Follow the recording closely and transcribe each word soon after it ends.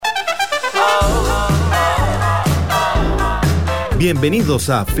Bienvenidos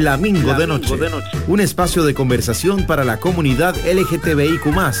a Flamingo de Noche, un espacio de conversación para la comunidad LGTBIQ+,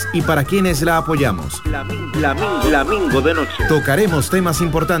 y para quienes la apoyamos. Flamingo de Noche. Tocaremos temas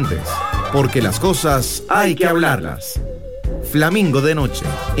importantes, porque las cosas hay que hablarlas. Flamingo de Noche,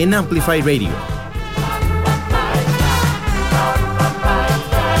 en Amplify Radio.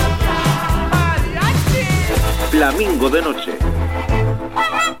 Flamingo de Noche.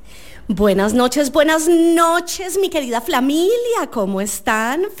 Buenas noches, mi querida familia. ¿Cómo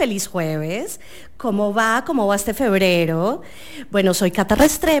están? Feliz jueves. ¿Cómo va? ¿Cómo va este febrero? Bueno, soy Cata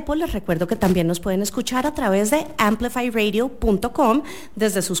Restrepo. Les recuerdo que también nos pueden escuchar a través de amplifyradio.com,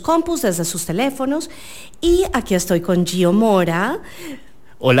 desde sus compus, desde sus teléfonos. Y aquí estoy con Gio Mora.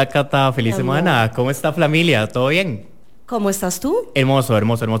 Hola, Cata. Feliz semana. ¿Cómo está, familia? ¿Todo bien? ¿Cómo estás tú? Hermoso.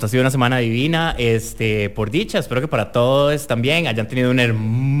 Ha sido una semana divina, por dicha. Espero que para todos también hayan tenido un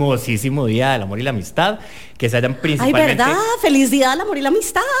hermosísimo día del amor y la amistad. Que se hayan principalmente... ¡Ay, verdad! ¡Feliz día del amor y la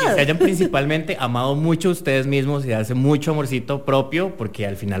amistad! Que se hayan principalmente amado mucho ustedes mismos y darse mucho amorcito propio, porque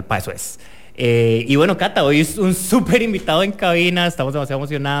al final para eso es. Y bueno, Cata, hoy es un súper invitado en cabina. Estamos demasiado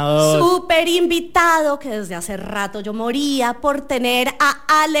emocionados. Súper invitado, que desde hace rato yo moría por tener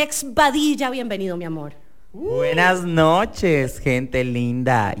a Alex Badilla. Bienvenido, mi amor. Buenas noches, gente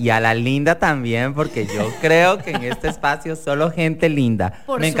linda. Y a la linda también, porque yo creo que en este espacio solo gente linda.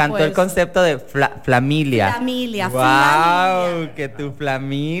 Me encantó el concepto de flamilia. Flamilia. Wow, que tu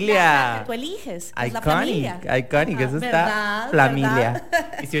flamilia. Que tú eliges. Iconic, eso está. Flamilia.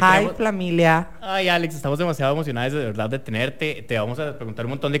 Hi, flamilia. Ay, Alex, estamos demasiado emocionados de verdad de tenerte. Te vamos a preguntar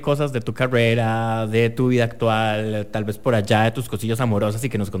un montón de cosas de tu carrera, de tu vida actual, tal vez por allá de tus cosillas amorosas, y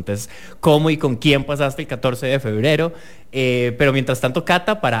que nos contes cómo y con quién pasaste el 14 de febrero, pero mientras tanto,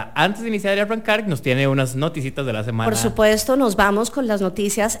 Cata, para antes de iniciar y arrancar, nos tiene unas noticitas de la semana. Por supuesto, nos vamos con las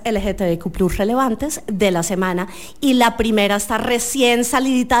noticias LGTBIQ+ relevantes de la semana, y la primera está recién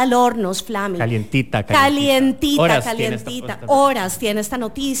salidita del horno, Flami. Calientita. Horas tiene esta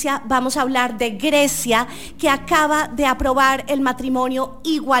noticia. Vamos a hablar de Grecia, que acaba de aprobar el matrimonio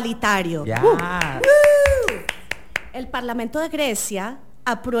igualitario. El Parlamento de Grecia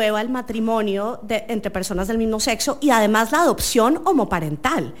aprueba el matrimonio entre personas del mismo sexo, y además la adopción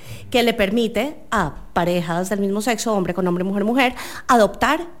homoparental, que le permite a parejas del mismo sexo, hombre con hombre, mujer, mujer,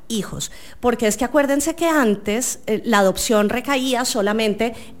 adoptar hijos. Porque es que acuérdense que antes la adopción recaía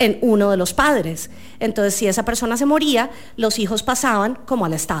solamente en uno de los padres. Entonces, si esa persona se moría, los hijos pasaban como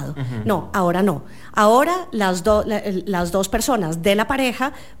al Estado. No, ahora no. Ahora las dos personas de la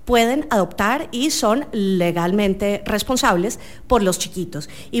pareja pueden adoptar y son legalmente responsables por los chiquitos.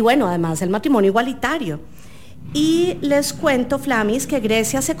 Y bueno, además el matrimonio igualitario. Y les cuento, Flamis, que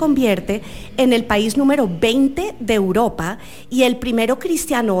Grecia se convierte en el país número 20 de Europa y el primero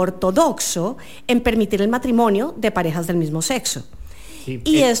cristiano ortodoxo en permitir el matrimonio de parejas del mismo sexo. Sí,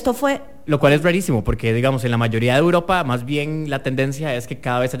 y esto fue... Lo cual es rarísimo, porque digamos en la mayoría de Europa más bien la tendencia es que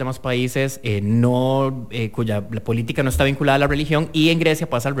cada vez haya más países cuya la política no está vinculada a la religión, y en Grecia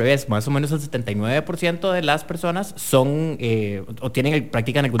pasa al revés. Más o menos el 79% de las personas son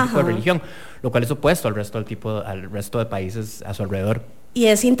practican algún tipo de religión, lo cual es opuesto al resto de países a su alrededor. Y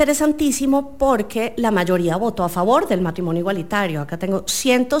es interesantísimo porque la mayoría votó a favor del matrimonio igualitario. Acá tengo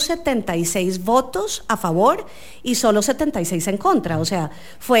 176 votos a favor y solo 76 en contra. O sea,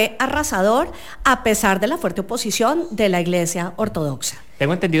 fue arrasador a pesar de la fuerte oposición de la Iglesia Ortodoxa.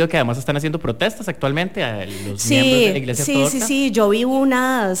 Tengo entendido que además están haciendo protestas actualmente a los miembros de la Iglesia Ortodoxa. Sí, yo vi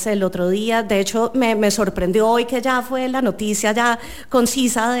unas el otro día. De hecho, me sorprendió hoy que ya fue la noticia ya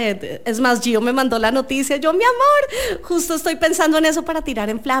concisa. Es más, Gio me mandó la noticia. Yo, mi amor, justo estoy pensando en eso para tirar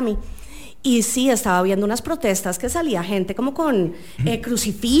en Flami. Y sí, estaba viendo unas protestas que salía gente como con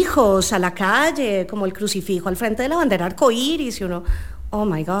crucifijos a la calle, como el crucifijo al frente de la bandera arcoíris, y uno... Oh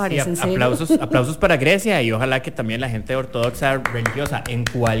my God, sí, ¿es en serio? Aplausos para Grecia, y ojalá que también la gente ortodoxa religiosa en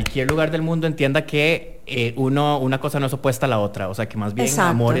cualquier lugar del mundo entienda que una cosa no es opuesta a la otra, o sea que más bien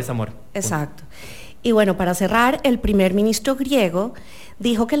amor es amor. Exacto. Y bueno, para cerrar, el primer ministro griego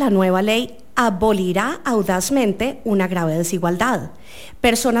dijo que la nueva ley abolirá audazmente una grave desigualdad.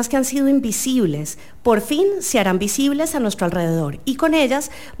 Personas que han sido invisibles, por fin se harán visibles a nuestro alrededor, y con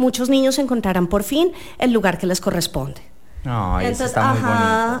ellas muchos niños encontrarán por fin el lugar que les corresponde. Eso está muy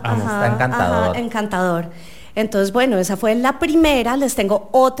bonito. Está encantador. Encantador. Entonces, bueno, esa fue la primera. Les tengo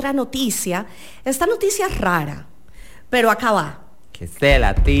otra noticia. Esta noticia es rara, pero acá va. Que se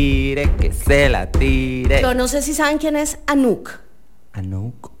la tire. Yo no sé si saben quién es Anouk.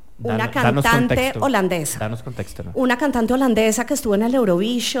 Una cantante holandesa. Danos contexto, ¿no? Una cantante holandesa que estuvo en el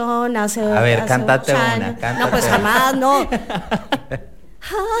Eurovision hace... A ver, cántate una. No, pues jamás, no.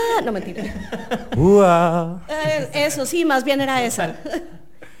 No, mentira. Wow. Eso sí, más bien era esa.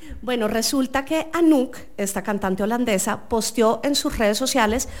 Bueno, resulta que Anouk, esta cantante holandesa, posteó en sus redes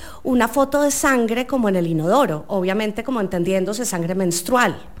sociales una foto de sangre como en el inodoro, obviamente como entendiéndose sangre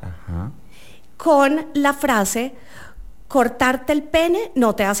menstrual, con la frase, cortarte el pene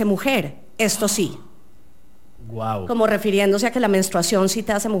no te hace mujer, esto sí. Wow. Como refiriéndose a que la menstruación sí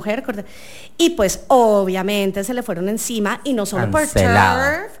te hace mujer. Y pues obviamente se le fueron encima y no solo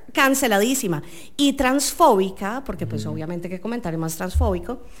Cancelada. por TERF, canceladísima y transfóbica, porque pues obviamente qué comentario más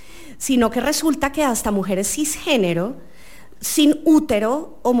transfóbico, sino que resulta que hasta mujeres cisgénero, sin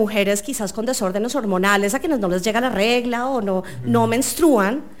útero o mujeres quizás con desórdenes hormonales a quienes no les llega la regla o no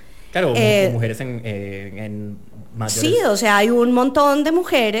menstruan. Claro, o mujeres en mayores. Sí, o sea, hay un montón de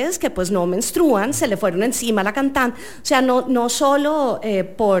mujeres que pues no menstruan, se le fueron encima a la cantante. O sea, no solo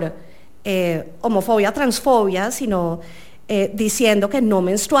por homofobia, transfobia, sino diciendo que no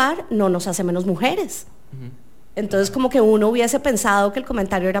menstruar no nos hace menos mujeres. Entonces como que uno hubiese pensado que el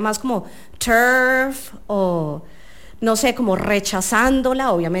comentario era más como TERF o no sé, como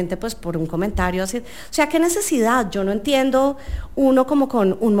rechazándola, obviamente pues por un comentario así. O sea, ¿qué necesidad? Yo no entiendo, uno como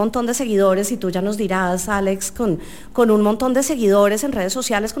con un montón de seguidores, y tú ya nos dirás, Alex, con un montón de seguidores en redes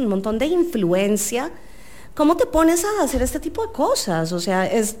sociales, con un montón de influencia, ¿cómo te pones a hacer este tipo de cosas? O sea,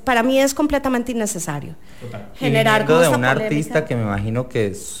 para mí es completamente innecesario. Total. Generar de esta un polémica. artista que me imagino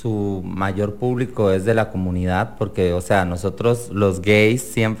que su mayor público es de la comunidad, porque, o sea, nosotros los gays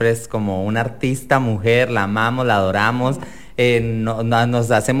siempre es como una artista mujer, la amamos, la adoramos,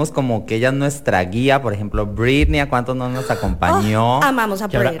 nos hacemos como que ella es nuestra guía, por ejemplo, Britney, ¿a cuántos no nos acompañó? Amamos a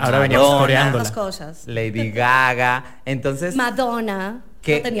Que ahora Britney. veníamos Todas coreándola. las cosas. Lady Gaga, entonces... Madonna.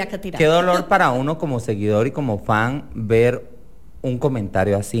 No tenía que tirar. Qué dolor para uno como seguidor y como fan ver un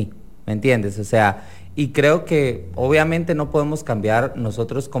comentario así, ¿me entiendes? O sea, y creo que obviamente no podemos cambiar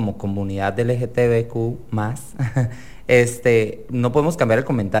nosotros como comunidad LGTBQ más, no podemos cambiar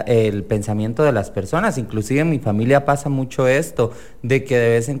el pensamiento de las personas. Inclusive en mi familia pasa mucho esto, de que de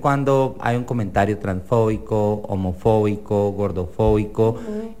vez en cuando hay un comentario transfóbico, homofóbico, gordofóbico,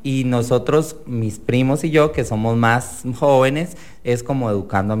 y nosotros, mis primos y yo, que somos más jóvenes, es como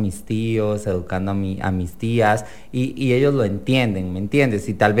educando a mis tíos, educando a mis tías, y ellos lo entienden, ¿me entiendes?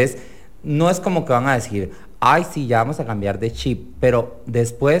 Y tal vez no es como que van a decir, ay, sí, ya vamos a cambiar de chip, pero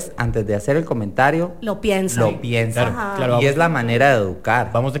después, antes de hacer el comentario, lo piensan. Claro, y es la manera de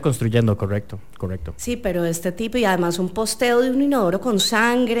educar. Vamos deconstruyendo, correcto. Sí, pero este tipo, y además un posteo de un inodoro con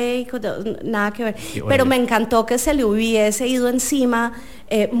sangre, y nada que ver. Pero me encantó que se le hubiese ido encima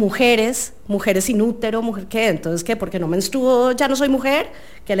mujeres sin útero, ¿qué? Entonces, ¿qué? ¿Porque no menstruo, ya no soy mujer?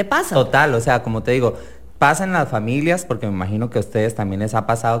 ¿Qué le pasa? Total, o sea, como te digo, pasa en las familias, porque me imagino que a ustedes también les ha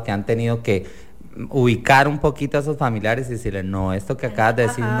pasado que han tenido que ubicar un poquito a esos familiares y decirle, no, esto que acabas de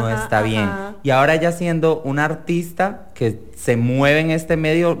decir no está bien. Y ahora ya siendo un artista que se mueve en este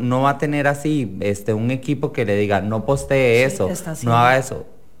medio, no va a tener así un equipo que le diga, no postee eso, no haga eso.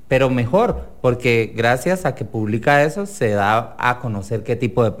 Pero mejor, porque gracias a que publica eso, se da a conocer qué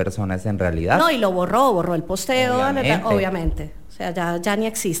tipo de persona es en realidad. No, y lo borró el posteo, obviamente. O sea, ya ni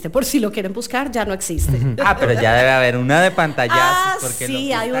existe. Por si lo quieren buscar, ya no existe. Pero ya debe haber una de pantallazos, porque sí, lo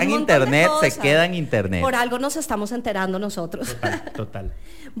que hay está un en montón de internet se cosas. queda en internet. Por algo nos estamos enterando nosotros. Total.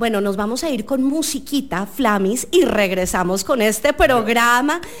 Bueno, nos vamos a ir con musiquita, Flamis, y regresamos con este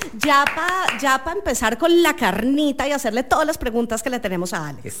programa ya para empezar con la carnita y hacerle todas las preguntas que le tenemos a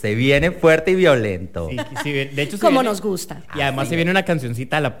Alex. Se viene fuerte y violento. Sí, de hecho como nos gusta. Y además se viene una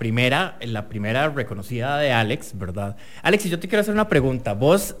cancioncita, la primera reconocida de Alex, ¿verdad? Alex, y yo te quiero hacer una pregunta.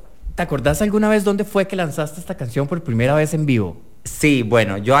 ¿Vos te acordás alguna vez dónde fue que lanzaste esta canción por primera vez en vivo? Sí,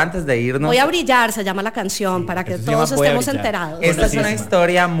 bueno, yo antes de irnos... Voy a brillar, se llama la canción, para que todos estemos enterados. Esta es una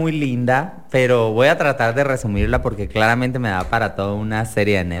historia muy linda, pero voy a tratar de resumirla porque claramente me da para toda una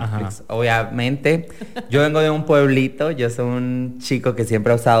serie de Netflix. Obviamente, yo vengo de un pueblito, yo soy un chico que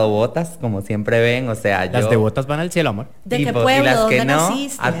siempre ha usado botas, como siempre ven, o sea, Las de botas van al cielo, amor. ¿De qué pueblo? Y las que ¿Dónde no,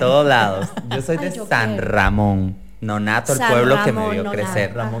 naciste? a todos lados. Yo soy de San Ramón. Nonato, el pueblo que me vio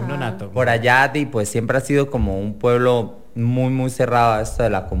crecer. Ramón Nonato. Por allá, y pues siempre ha sido como un pueblo muy, muy cerrado a esto de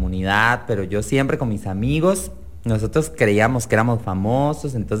la comunidad, pero yo siempre con mis amigos, nosotros creíamos que éramos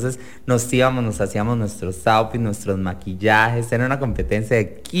famosos, entonces nos íbamos, nos hacíamos nuestros outfits, nuestros maquillajes, era una competencia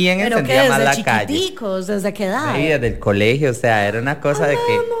de quién encendía más la calle. ¿Desde qué edad? Sí, desde el colegio, o sea, era una cosa de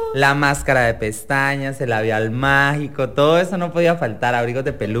que la máscara de pestañas, el labial mágico, todo eso no podía faltar, abrigos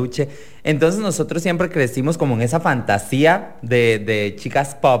de peluche. Entonces nosotros siempre crecimos como en esa fantasía de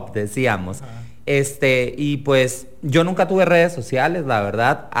chicas pop, decíamos. Y pues yo nunca tuve redes sociales, la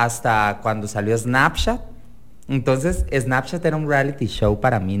verdad, hasta cuando salió Snapchat. Entonces, Snapchat era un reality show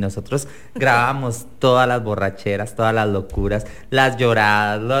para mí. Nosotros grabábamos todas las borracheras, todas las locuras, las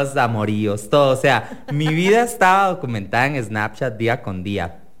lloradas, los amoríos, todo. O sea, mi vida estaba documentada en Snapchat día con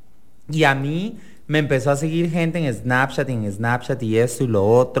día. Y a mí me empezó a seguir gente en Snapchat y esto y lo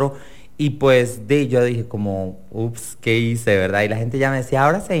otro. Y pues yo dije como, ups, ¿qué hice, verdad? Y la gente ya me decía,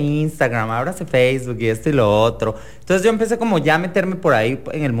 ábrase Instagram, ábrase Facebook y esto y lo otro. Entonces yo empecé como ya a meterme por ahí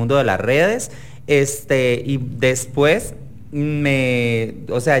en el mundo de las redes. Y después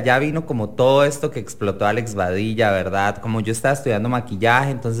o sea, ya vino como todo esto que explotó Alex Badilla, ¿verdad? Como yo estaba estudiando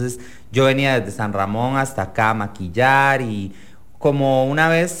maquillaje, entonces yo venía desde San Ramón hasta acá a maquillar y como una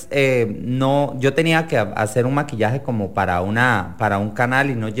vez, yo tenía que hacer un maquillaje como para un canal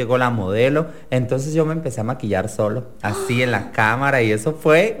y no llegó la modelo, entonces yo me empecé a maquillar solo, así en la cámara y eso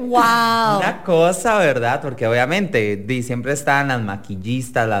fue una cosa, ¿verdad? Porque obviamente siempre estaban las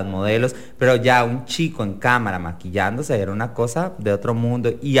maquillistas, las modelos, pero ya un chico en cámara maquillándose era una cosa de otro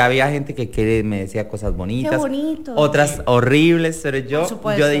mundo y había gente que me decía cosas bonitas, qué bonito, otras horribles, pero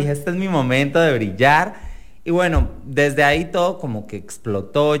yo dije, este es mi momento de brillar. Y bueno, desde ahí todo como que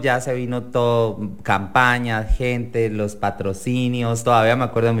explotó, ya se vino todo, campañas, gente, los patrocinios, todavía me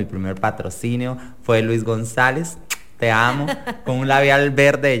acuerdo de mi primer patrocinio, fue Luis González, te amo, con un labial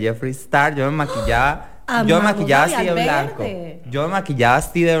verde de Jeffree Star, yo me maquillaba así de blanco, yo me maquillaba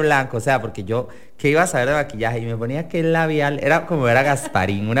así de blanco, o sea, porque yo, ¿qué iba a saber de maquillaje? Y me ponía aquel labial, era como era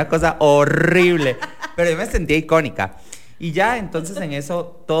Gasparín, una cosa horrible, pero yo me sentía icónica. Y ya, entonces en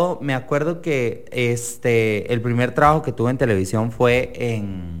eso todo, me acuerdo que el primer trabajo que tuve en televisión fue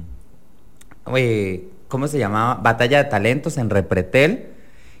en, ¿cómo se llamaba? Batalla de Talentos en Repretel.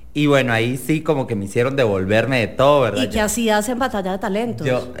 Y bueno, ahí sí como que me hicieron devolverme de todo, ¿verdad? ¿Y qué hacías en Batalla de Talentos?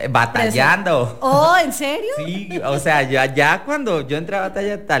 Yo, batallando. Oh, ¿en serio? Sí, o sea, ya cuando yo entré a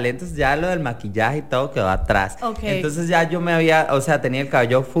Batalla de Talentos, ya lo del maquillaje y todo quedó atrás. Okay. Entonces ya yo tenía el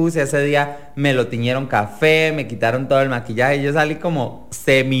cabello fucsia, ese día me lo tiñeron café, me quitaron todo el maquillaje y yo salí como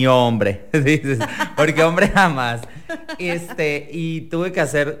semi-hombre, dices, porque hombre jamás. Y tuve que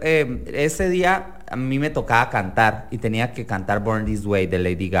hacer, ese día a mí me tocaba cantar y tenía que cantar Born This Way de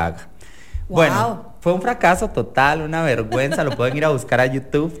Lady Gaga. Wow. Bueno, fue un fracaso total, una vergüenza, lo pueden ir a buscar a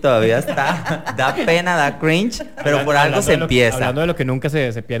YouTube, todavía está, da pena, da cringe, pero por algo se empieza. Hablando de lo que nunca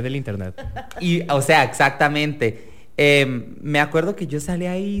se pierde el internet. Y, o sea, exactamente. Me acuerdo que yo salí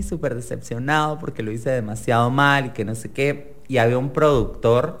ahí súper decepcionado porque lo hice demasiado mal y que no sé qué, y había un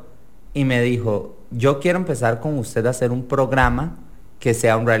productor y me dijo, yo quiero empezar con usted a hacer un programa que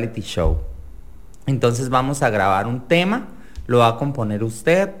sea un reality show. Entonces vamos a grabar un tema, lo va a componer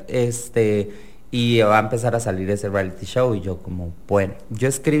usted, y va a empezar a salir ese reality show. Y yo como, bueno, yo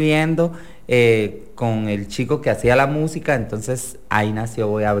escribiendo con el chico que hacía la música, entonces ahí nació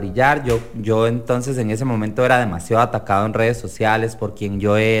Voy a Brillar. Yo entonces en ese momento era demasiado atacado en redes sociales por quien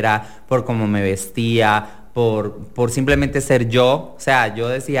yo era, por cómo me vestía, por simplemente ser yo. O sea, yo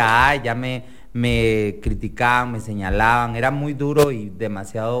decía, ay, ya me criticaban, me señalaban, era muy duro y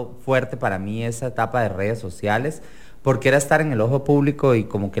demasiado fuerte para mí esa etapa de redes sociales, porque era estar en el ojo público y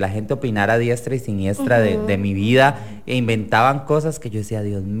como que la gente opinara a diestra y siniestra de mi vida e inventaban cosas que yo decía,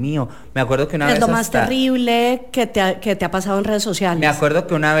 Dios mío, me acuerdo que una vez... Es lo más terrible que te ha pasado en redes sociales. Me acuerdo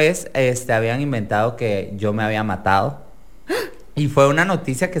que una vez habían inventado que yo me había matado y fue una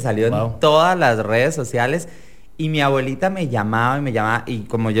noticia que salió en todas las redes sociales. Y mi abuelita me llamaba y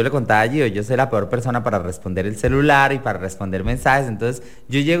como yo le contaba a Gio, yo soy la peor persona para responder el celular y para responder mensajes, entonces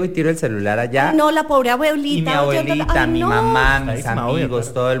yo llego y tiro el celular allá. No, la pobre abuelita. Y mi abuelita, mi mamá, mis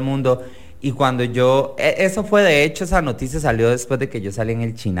amigos, todo el mundo. Y cuando eso fue de hecho, esa noticia salió después de que yo salí en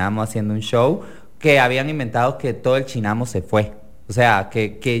el Chinamo haciendo un show, que habían inventado que todo el Chinamo se fue. O sea,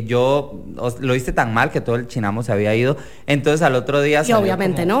 que yo lo hice tan mal que todo el Chinamo se había ido. Entonces al otro día... Y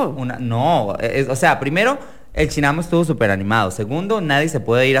obviamente no. O sea, primero... El Chinamo estuvo súper animado. Segundo, nadie se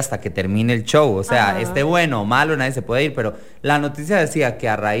puede ir hasta que termine el show. O sea, esté bueno o malo, nadie se puede ir. Pero la noticia decía que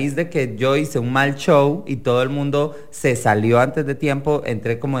a raíz de que yo hice un mal show y todo el mundo se salió antes de tiempo,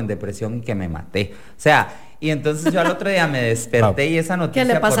 entré como en depresión y que me maté. O sea, y entonces yo al otro día me desperté y esa noticia...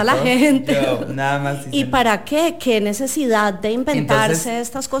 ¿Qué le pasa a la gente? Yo, nada más... ¿Y para qué? ¿Qué necesidad de inventarse entonces,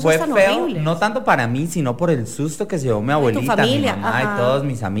 estas cosas tan horribles? No tanto para mí, sino por el susto que se llevó mi abuelita, tu familia, mi mamá y todos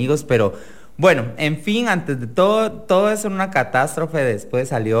mis amigos, pero... Bueno, en fin, antes de todo eso era una catástrofe. Después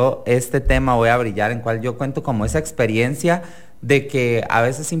salió este tema Voy a Brillar, en cual yo cuento como esa experiencia de que a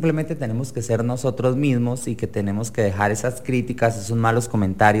veces simplemente tenemos que ser nosotros mismos y que tenemos que dejar esas críticas, esos malos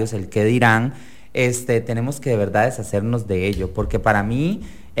comentarios, el qué dirán, tenemos que de verdad deshacernos de ello, porque para mí,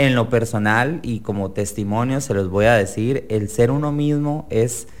 en lo personal y como testimonio se los voy a decir, el ser uno mismo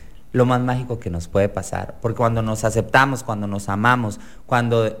es lo más mágico que nos puede pasar. Porque cuando nos aceptamos, cuando nos amamos,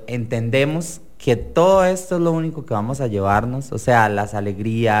 cuando entendemos que todo esto es lo único que vamos a llevarnos, o sea, las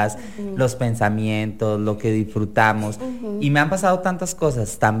alegrías, los pensamientos, lo que disfrutamos. Y me han pasado tantas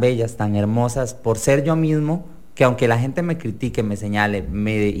cosas tan bellas, tan hermosas, por ser yo mismo, que aunque la gente me critique, me señale,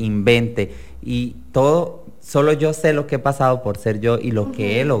 me invente y todo, solo yo sé lo que he pasado por ser yo y lo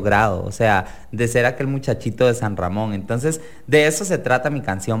que he logrado, o sea, de ser aquel muchachito de San Ramón. Entonces, de eso se trata mi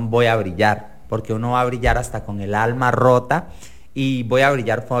canción Voy a brillar, porque uno va a brillar hasta con el alma rota. Y Voy a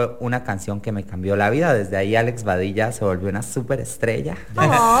brillar fue una canción que me cambió la vida. Desde ahí Alex Badilla se volvió una superestrella.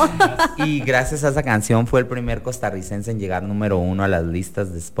 Oh. Y gracias a esa canción fue el primer costarricense en llegar número 1 a las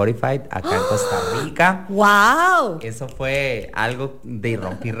listas de Spotify acá en Costa Rica. ¡Wow! Eso fue algo de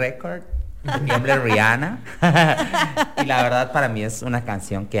rompí récord. Tiemble Rihanna. Y la verdad para mí es una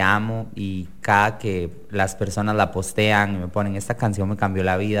canción que amo, y cada que las personas la postean y me ponen esta canción me cambió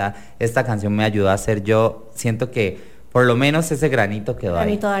la vida, esta canción me ayudó a ser yo, siento que por lo menos ese granito quedó ahí.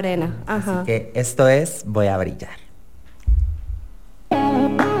 Granito de arena. Ajá. Así que esto es Voy a brillar.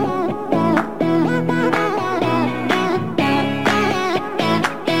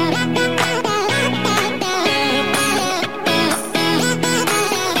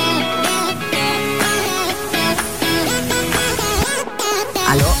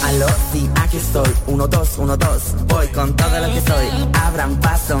 Aló, sí, aquí estoy, 1, 2, 1, 2, voy con todo lo que soy, abran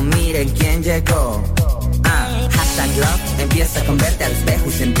paso, miren quién llegó. Hashtag love, empieza con verte al espejo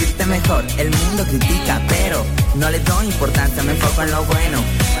y sentirte mejor. El mundo critica, pero no le doy importancia, me enfoco en lo bueno.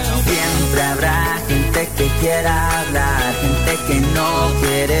 Siempre habrá gente que quiera hablar, gente que no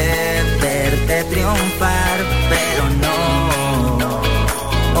quiere verte triunfar, pero no,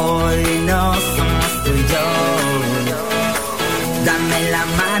 hoy no somos tú y yo. Dame la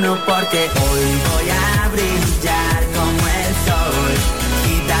mano porque hoy voy a brillar como el sol.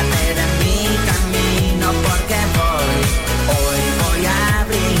 Quítate de mi camino porque hoy voy a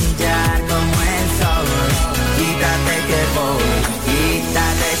brillar como el sol. Quítate que voy,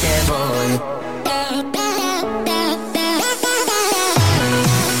 quítate que voy.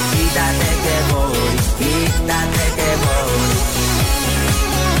 Quítate que voy, quítate que voy.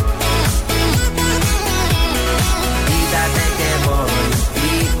 Quítate que voy,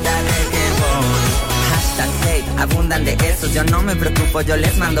 quítate que voy. Hashtag hate, abundan de esos, yo no me preocupo, yo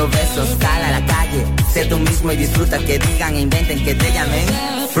les mando besos. Sal a la calle, sé tú mismo y disfruta, que digan e inventen, que te llamen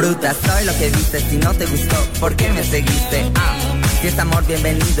fruta. Soy lo que viste, si no te gustó, ¿por qué me seguiste? Si es amor,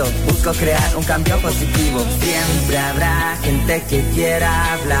 bienvenido, busco crear un cambio positivo. Siempre habrá gente que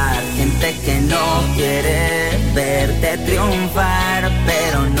quiera hablar, gente que no quiere verte triunfar,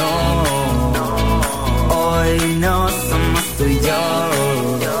 pero no, hoy no somos tú y yo.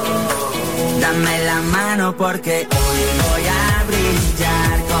 Dame la mano porque hoy voy a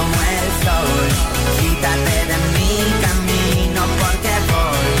brillar como el sol. Quítate de mi camino porque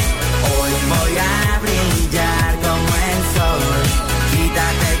hoy voy a brillar como el sol.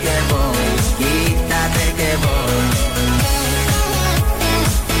 Quítate que voy, quítate que voy.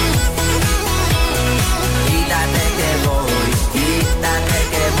 Quítate que voy, quítate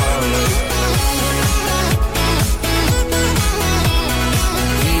que voy.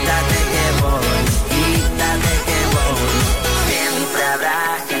 Quítate que voy, quítate que voy. Siempre habrá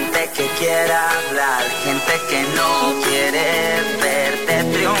gente que quiera hablar, gente que no quiere verte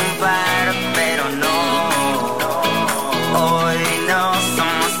triunfar, pero no, hoy no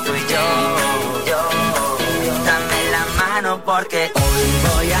somos tú y yo. Dame la mano porque hoy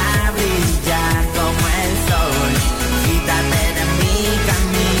voy a brillar como el sol. Quítate de mi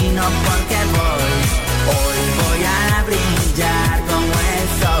camino porque hoy voy a brillar como el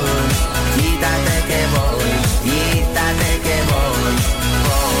sol. Quítate que voy, quítate que voy,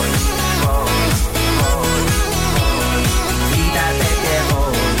 voy, voy, voy, voy. Quítate que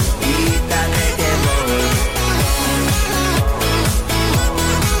voy, quítate que voy.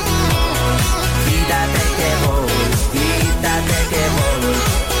 Quítate que voy, quítate que voy.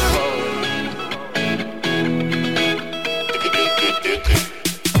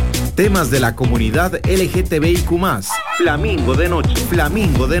 Temas de la comunidad LGTBIQ+. Flamingo de noche.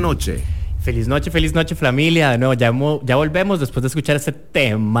 Flamingo de noche. Feliz noche, familia. De nuevo, ya volvemos después de escuchar este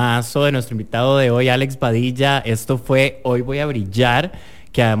temazo de nuestro invitado de hoy, Alex Badilla. Esto fue Hoy Voy a Brillar,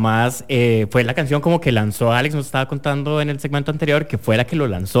 que además fue la canción como que lanzó Alex, nos estaba contando en el segmento anterior, que fue la que lo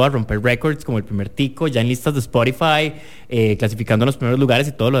lanzó a romper récords como el primer tico, ya en listas de Spotify, clasificando en los primeros lugares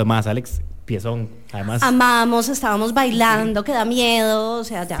y todo lo demás. Alex, piezón, además. Amamos, estábamos bailando, que da miedo, o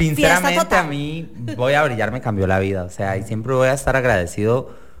sea, ya, fiesta Sinceramente total. a mí Voy a brillar me cambió la vida, o sea, y siempre voy a estar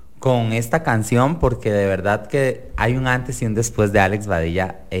agradecido con esta canción porque de verdad que hay un antes y un después de Alex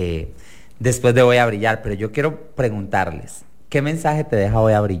Badilla, después de Voy a Brillar, pero yo quiero preguntarles, ¿qué mensaje te deja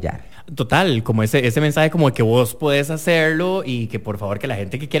Voy a Brillar? Total, como ese mensaje como de que vos podés hacerlo y que por favor que la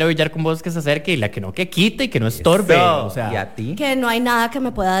gente que quiera brillar con vos que se acerque y la que no que quite y que no estorbe. Eso. O sea, ¿Y a ti? Que no hay nada que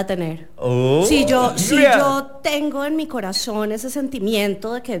me pueda detener. Oh, si yo yeah. tengo en mi corazón ese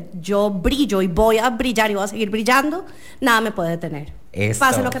sentimiento de que yo brillo y voy a brillar y voy a seguir brillando, nada me puede detener. Eso,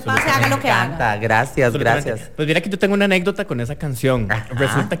 pase lo que pase, haga lo que haga. Gracias, gracias. Pues mira que yo tengo una anécdota con esa canción.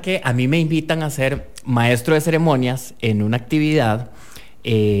 Resulta que a mí me invitan a ser maestro de ceremonias en una actividad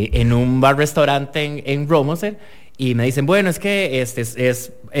en un bar-restaurante en Romoser y me dicen, bueno, es que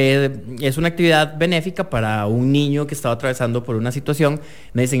es una actividad benéfica para un niño que estaba atravesando por una situación.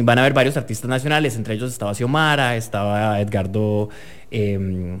 Me dicen, van a haber varios artistas nacionales, entre ellos estaba Xiomara, estaba Edgardo...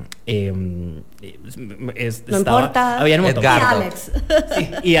 no importa. Habían un montón. Alex. Sí,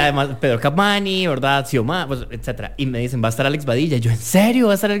 y además Pedro Capmani, ¿verdad? Xiomara, pues, etcétera. Y me dicen, va a estar Alex Badilla. Y yo, ¿en serio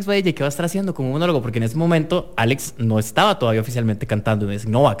va a estar Alex Badilla? ¿Y qué va a estar haciendo como monólogo? Porque en ese momento Alex no estaba todavía oficialmente cantando. Y me dicen,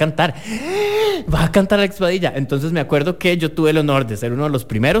 no, va a cantar. Va a cantar Alex Badilla. Entonces me acuerdo que yo tuve el honor de ser uno de los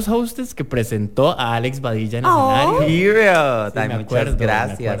primeros hosts que presentó a Alex Badilla en el escenario. Period. Sí, Ay, muchas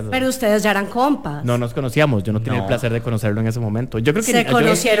gracias. Pero ustedes ya eran compas. No nos conocíamos. Yo no tenía el placer de conocerlo en ese momento. Yo creo que se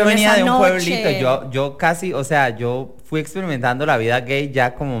conocieron yo venía esa de un noche. pueblito. Yo casi, o sea, yo fui experimentando la vida gay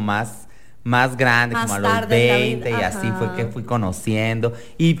ya como más grande, Más como a los tarde en la 20 y vida. así Ajá. fue que fui conociendo.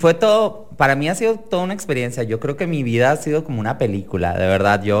 Y fue todo, para mí ha sido toda una experiencia. Yo creo que mi vida ha sido como una película, de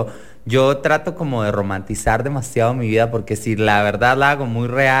verdad. Yo trato como de romantizar demasiado mi vida porque si la verdad la hago muy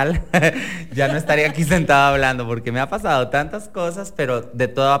real, ya no estaría aquí sentado hablando porque me ha pasado tantas cosas, pero de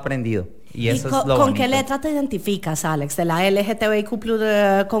todo he aprendido. Y eso es lo ¿Con bonito. qué letra te identificas, Alex? ¿De la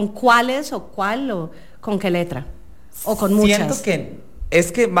LGTBIQ+, con cuáles o cuál o con qué letra? ¿O con muchas? Siento que,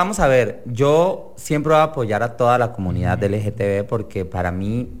 es que, vamos a ver, yo siempre voy a apoyar a toda la comunidad LGTB porque para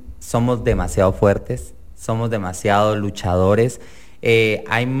mí somos demasiado fuertes, somos demasiado luchadores.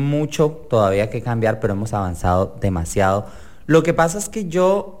 Hay mucho todavía que cambiar, pero hemos avanzado demasiado. Lo que pasa es que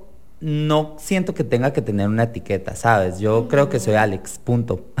yo no siento que tenga que tener una etiqueta, ¿sabes? Yo creo que soy Alex,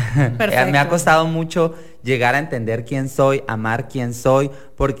 punto. Me ha costado mucho llegar a entender quién soy, amar quién soy.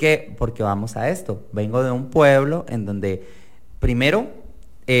 ¿Por qué? Porque vamos a esto. Vengo de un pueblo en donde, primero,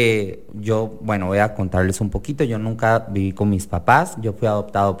 yo, bueno, voy a contarles un poquito. Yo nunca viví con mis papás. Yo fui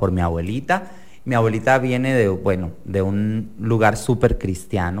adoptado por mi abuelita. Mi abuelita viene de un lugar súper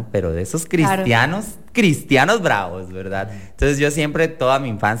cristiano, pero de esos cristianos, cristianos bravos, ¿verdad? Entonces yo siempre, toda mi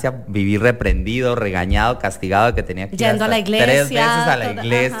infancia, viví reprendido, regañado, castigado, de que tenía que ir yendo a la iglesia, 3 veces a la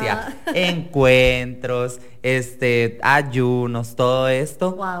iglesia, encuentros, ayunos, todo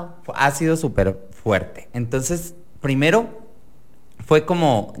esto. Wow. Ha sido súper fuerte. Entonces, primero, fue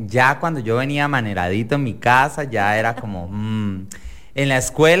como, ya cuando yo venía amaneradito en mi casa, ya era como, en la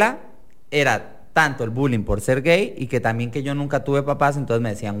escuela, era tanto el bullying por ser gay y que también que yo nunca tuve papás, entonces me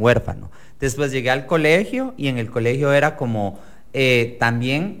decían huérfano. Después llegué al colegio y en el colegio era como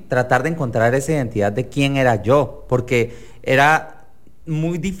también tratar de encontrar esa identidad de quién era yo, porque era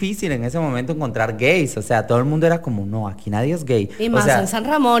muy difícil en ese momento encontrar gays, o sea, todo el mundo era como, no, aquí nadie es gay. Y más en San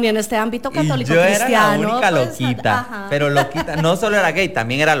Ramón y en este ámbito católico y yo cristiano. era la única pues, loquita, ajá. pero loquita, no solo era gay,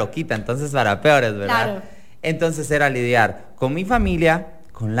 también era loquita, entonces para peores, ¿verdad? Claro. Entonces era lidiar con mi familia,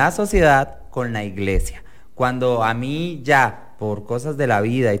 con la sociedad, con la iglesia. Cuando a mí ya, por cosas de la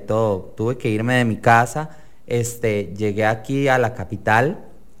vida y todo, tuve que irme de mi casa, llegué aquí a la capital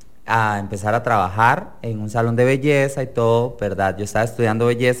a empezar a trabajar en un salón de belleza y todo, ¿verdad? Yo estaba estudiando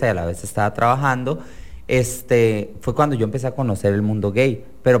belleza y a la vez estaba trabajando. Fue cuando yo empecé a conocer el mundo gay,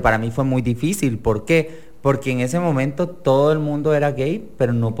 pero para mí fue muy difícil. ¿Por qué? Porque en ese momento todo el mundo era gay,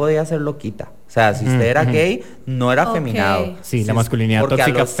 pero no podía ser loquita. O sea, si usted era gay, no era afeminado. Sí, la masculinidad tóxica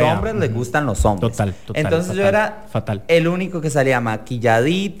porque a los fea. hombres les gustan los hombres. Total. Entonces fatal, yo era el único que salía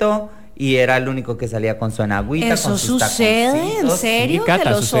maquilladito y era el único que salía con su enagüita, ¿Eso con sus sucede? ¿En taconcitos. serio? Sí, Cata, que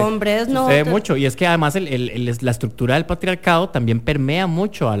los sucede, hombres no... sucede mucho. Y es que además la estructura del patriarcado también permea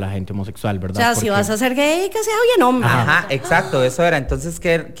mucho a la gente homosexual, O ¿verdad? sea, si vas a ser gay, que sea bien hombre. Ajá, exacto, eso era. Entonces,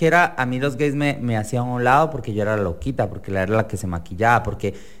 que era? A mí los gays me hacían a un lado porque yo era la loquita, porque era la que se maquillaba,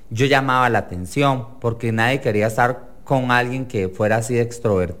 porque yo llamaba la atención, porque nadie quería estar con alguien que fuera así de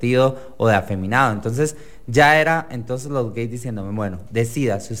extrovertido o de afeminado. Entonces, ya era entonces los gays diciéndome, bueno,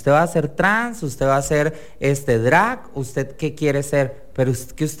 decida, si usted va a ser trans, usted va a ser drag, usted qué quiere ser, pero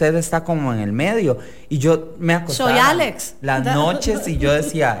es que usted está como en el medio. Y yo me acostaba soy Alex las noches y yo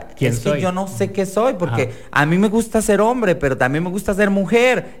decía, ¿Quién es soy? que yo no sé qué soy, porque a mí me gusta ser hombre, pero también me gusta ser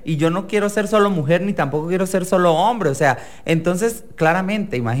mujer, y yo no quiero ser solo mujer ni tampoco quiero ser solo hombre. O sea, entonces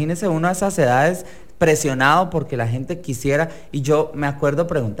claramente, imagínese uno a esas edades presionado porque la gente quisiera. Y yo me acuerdo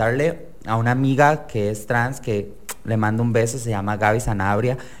preguntarle a una amiga que es trans, que le mando un beso, se llama Gaby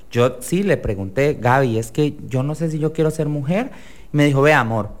Sanabria. Yo sí le pregunté, Gaby, es que yo no sé si yo quiero ser mujer. Me dijo, ve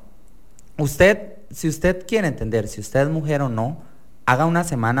amor, si usted quiere entender si usted es mujer o no, haga una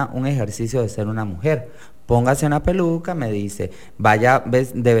semana un ejercicio de ser una mujer. Póngase una peluca, me dice, vaya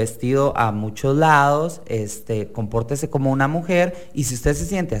de vestido a muchos lados, compórtese como una mujer, y si usted se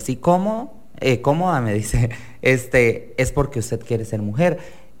siente así cómoda, me dice, es porque usted quiere ser mujer.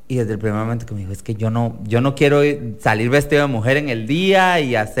 Y desde el primer momento que me dijo, es que yo no quiero salir vestido de mujer en el día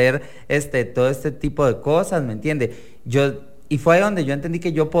y hacer todo este tipo de cosas, ¿me entiende? Y fue ahí donde yo entendí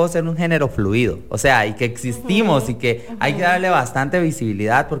que yo puedo ser un género fluido, o sea, y que existimos y que hay que darle bastante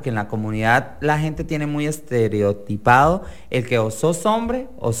visibilidad, porque en la comunidad la gente tiene muy estereotipado el que o sos hombre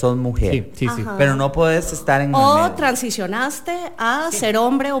o sos mujer. Sí. Pero no puedes estar en el o medio. transicionaste a ser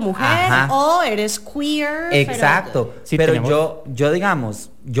hombre o mujer, o eres queer. Exacto, Sí, pero tenemos... yo digamos,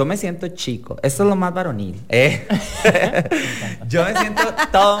 yo me siento chico, esto es lo más varonil, yo me siento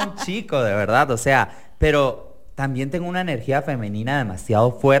todo un chico, de verdad, o sea, pero también tengo una energía femenina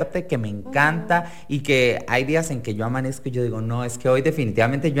demasiado fuerte que me encanta, y que hay días en que yo amanezco y yo digo, no, es que hoy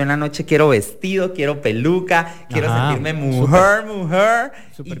definitivamente yo en la noche quiero vestido, quiero peluca, quiero sentirme mujer.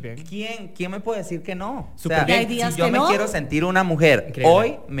 Súper ¿Y bien. quién me puede decir que no? Súper O sea, bien. Hay días si yo que me no. quiero sentir una mujer, Increíble.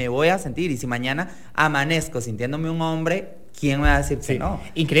 hoy me voy a sentir, y si mañana amanezco sintiéndome un hombre, ¿quién me va a decir que no?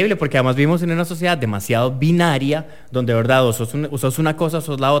 Increíble, porque además vivimos en una sociedad demasiado binaria, donde, ¿verdad? O sos una cosa o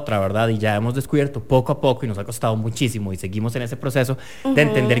sos la otra, ¿verdad? Y ya hemos descubierto poco a poco, y nos ha costado muchísimo, y seguimos en ese proceso de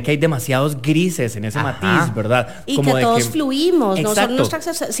entender que hay demasiados grises en ese matiz, ¿verdad? Y Como que de todos fluimos, no Exacto. son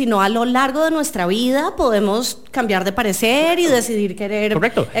sino a lo largo de nuestra vida podemos cambiar de parecer y decidir querer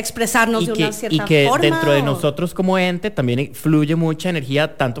Correcto. expresarnos de una cierta y que forma. dentro de nosotros como ente también fluye mucha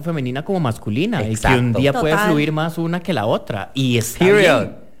energía, tanto femenina como masculina. Exacto. Y que un día puede Total. fluir más una que la otra. Y está Period.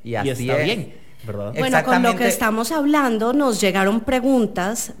 bien. Y así está es. bien, ¿verdad? Bueno, con lo Exactamente. que estamos hablando nos llegaron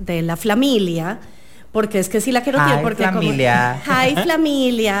preguntas de la familia, porque es que sí la quiero Hi, tirar, porque familia. Hi,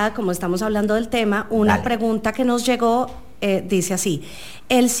 familia, como estamos hablando del tema, una Dale. pregunta que nos llegó dice así: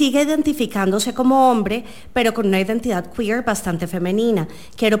 él sigue identificándose como hombre, pero con una identidad queer bastante femenina.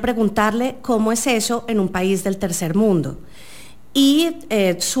 Quiero preguntarle cómo es eso en un país del tercer mundo. Y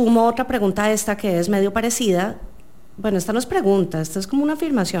sumo otra pregunta a esta que es medio parecida. Bueno, esta no es pregunta, esta es como una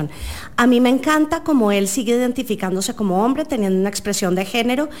afirmación. A mí me encanta cómo él sigue identificándose como hombre, teniendo una expresión de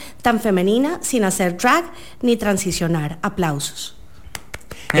género tan femenina, sin hacer drag ni transicionar. Aplausos.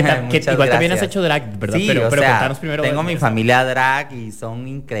 Que igual Muchas también has gracias. hecho drag, ¿verdad? Sí, pero o sea, contanos primero. tengo mi eso. familia drag y son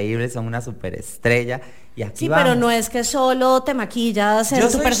increíbles, son una superestrella. Y aquí Sí, vamos. pero no es que solo te maquillas en Yo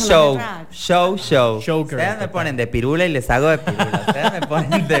tu soy personaje show, drag. show. Show girl, Ustedes me total. ponen de pirula y les hago de pirula. Ustedes me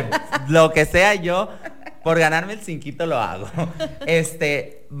ponen de lo que sea, yo por ganarme el cinquito lo hago.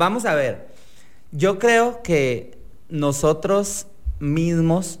 Vamos a ver. Yo creo que nosotros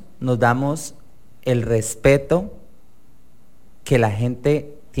mismos nos damos el respeto que la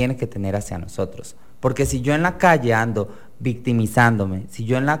gente tiene que tener hacia nosotros. Porque si yo en la calle ando victimizándome, si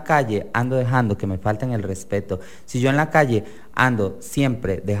yo en la calle ando dejando que me falten el respeto, si yo en la calle ando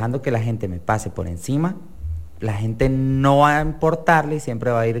siempre dejando que la gente me pase por encima, la gente no va a importarle y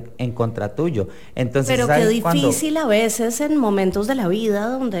siempre va a ir en contra tuyo. Entonces, Pero qué ¿sabes cuándo? difícil a veces en momentos de la vida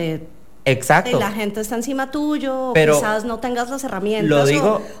donde Exacto. la gente está encima tuyo, Pero quizás no tengas las herramientas lo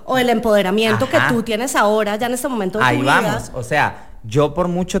digo- o el empoderamiento Ajá. que tú tienes ahora, ya en este momento de tu Ahí vida. vamos, o sea, yo por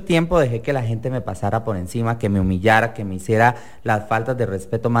mucho tiempo dejé que la gente me pasara por encima, que me humillara, que me hiciera las faltas de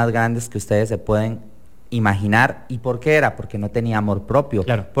respeto más grandes que ustedes se pueden imaginar. ¿Y por qué era? Porque no tenía amor propio.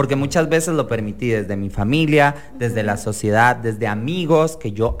 Claro. Porque muchas veces lo permití desde mi familia, desde la sociedad, desde amigos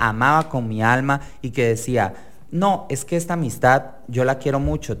que yo amaba con mi alma y que decía, no, es que esta amistad yo la quiero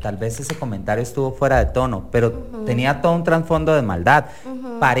mucho, tal vez ese comentario estuvo fuera de tono, pero tenía todo un trasfondo de maldad.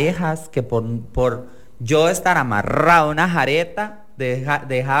 Parejas que por yo estar amarrado a una jareta,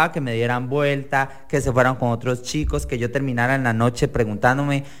 dejaba que me dieran vuelta, que se fueran con otros chicos, que yo terminara en la noche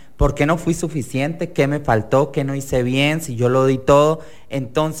preguntándome por qué no fui suficiente, qué me faltó, qué no hice bien, si yo lo di todo.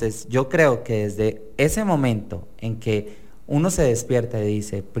 Entonces, yo creo que desde ese momento en que uno se despierta y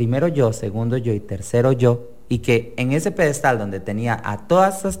dice, primero yo, segundo yo y tercero yo, y que en ese pedestal donde tenía a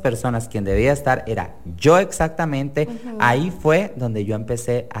todas esas personas quien debía estar era yo exactamente, ahí fue donde yo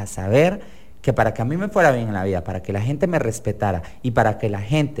empecé a saber que para que a mí me fuera bien en la vida, para que la gente me respetara y para que la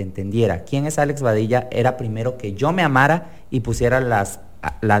gente entendiera quién es Alex Badilla, era primero que yo me amara y pusiera las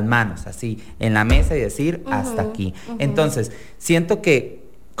manos así en la mesa y decir hasta aquí. Entonces, siento que,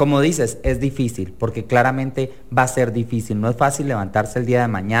 como dices, es difícil, porque claramente va a ser difícil. No es fácil levantarse el día de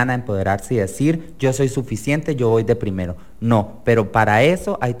mañana, empoderarse y decir, yo soy suficiente, yo voy de primero. No, pero para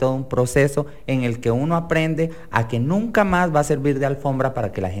eso hay todo un proceso en el que uno aprende a que nunca más va a servir de alfombra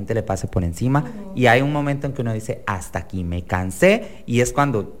para que la gente le pase por encima. Y hay un momento en que uno dice, hasta aquí, me cansé, y es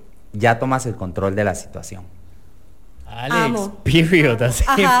cuando ya tomas el control de la situación. Alex, period, así.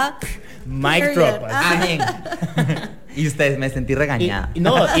 Mic drop, así. Y ustedes, me sentí regañada.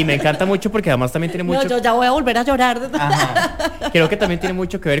 Y me encanta mucho porque además también tiene mucho... No, yo ya voy a volver a llorar. Creo que también tiene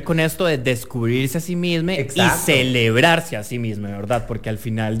mucho que ver con esto de descubrirse a sí mismo y celebrarse a sí mismo, ¿verdad? Porque al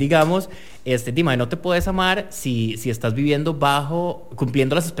final, digamos, Dima, no te puedes amar si estás viviendo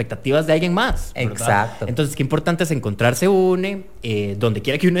cumpliendo las expectativas de alguien más, ¿verdad? Exacto. Entonces, qué importante es encontrarse donde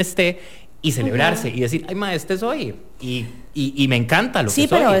quiera que uno esté, y celebrarse y decir, ay, ma, este soy. Y me encanta lo que soy. Sí,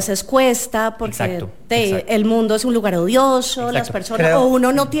 pero a veces cuesta porque el mundo es un lugar odioso, las personas, o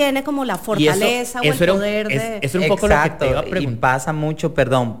uno no tiene como la fortaleza o el poder de... Eso es un poco lo que te iba a preguntar. Y pasa mucho,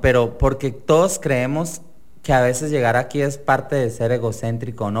 perdón, pero porque todos creemos que a veces llegar aquí es parte de ser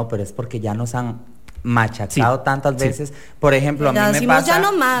egocéntrico, ¿no? Pero es porque ya nos han machacado tantas veces. Por ejemplo, a mí me pasa... ya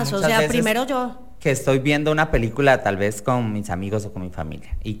no más, o sea, primero yo... Que estoy viendo una película tal vez con mis amigos o con mi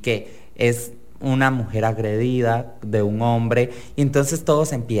familia y que es una mujer agredida de un hombre, y entonces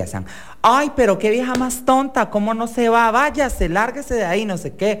todos empiezan, ay, pero qué vieja más tonta, cómo no se va, váyase, lárguese de ahí, no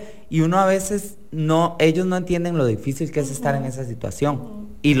sé qué, y uno a veces ellos no entienden lo difícil que es estar en esa situación,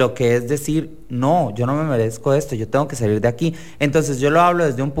 y lo que es decir, no, yo no me merezco esto, yo tengo que salir de aquí. Entonces yo lo hablo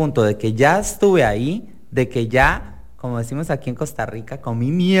desde un punto de que ya estuve ahí, de que ya, como decimos aquí en Costa Rica,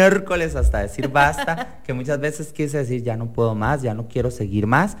 comí miércoles hasta decir basta, que muchas veces quise decir ya no puedo más, ya no quiero seguir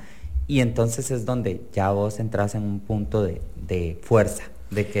más. Y entonces es donde ya vos entras en un punto de fuerza,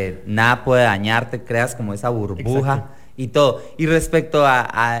 de que nada puede dañarte, creas como esa burbuja y todo. Y respecto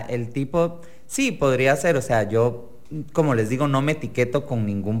a el tipo, sí, podría ser, o sea, yo, como les digo, no me etiqueto con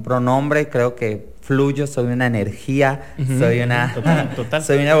ningún pronombre, creo que fluyo, soy una energía, soy una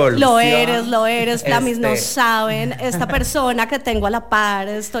soy una evolución. Lo eres, Flamis, no saben, esta persona que tengo a la par,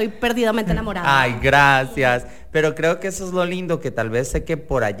 estoy perdidamente enamorada. Ay, gracias. Pero creo que eso es lo lindo, que tal vez sé que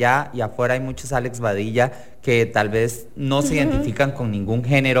por allá y afuera hay muchos Alex Badilla que tal vez no se identifican con ningún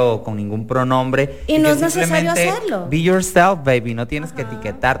género o con ningún pronombre. Y no es necesario hacerlo. Be yourself, baby. No tienes que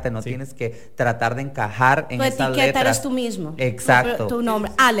etiquetarte, no tienes que tratar de encajar en esas letras. Tu etiqueta eres tú mismo. Exacto. Tu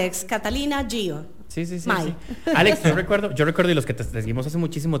nombre, Alex, Catalina, Gio. Sí. Alex, yo recuerdo, y los que te seguimos hace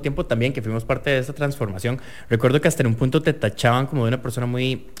muchísimo tiempo también, que fuimos parte de esa transformación, recuerdo que hasta en un punto te tachaban como de una persona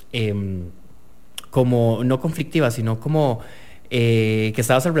muy... como no conflictiva, sino como que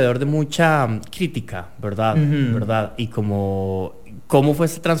estabas alrededor de mucha crítica, ¿verdad? ¿Verdad? Y cómo fue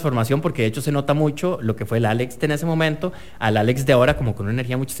esa transformación, porque de hecho se nota mucho lo que fue el Alex de en ese momento al Alex de ahora, como con una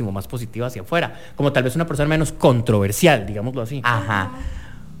energía muchísimo más positiva hacia afuera, como tal vez una persona menos controversial, digámoslo así. Ajá.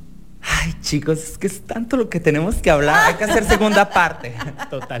 Ay, chicos, es que es tanto lo que tenemos que hablar, hay que hacer segunda parte.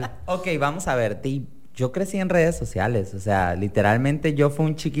 Total. Ok, vamos a ver, yo crecí en redes sociales, o sea, literalmente yo fui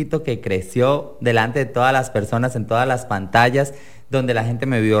un chiquito que creció delante de todas las personas, en todas las pantallas, donde la gente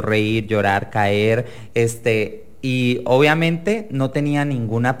me vio reír, llorar, caer, y obviamente no tenía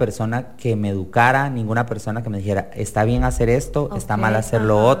ninguna persona que me educara, ninguna persona que me dijera, está bien hacer esto, está mal hacer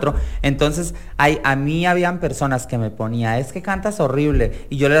lo otro. Entonces, a mí habían personas que me ponía, es que cantas horrible,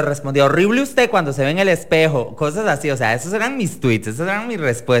 y yo les respondía, horrible usted cuando se ve en el espejo, cosas así, o sea, esos eran mis tweets, esas eran mis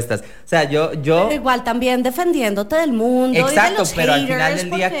respuestas. O sea, yo... Pero igual también defendiéndote del mundo. Exacto, y de los pero haters, al final del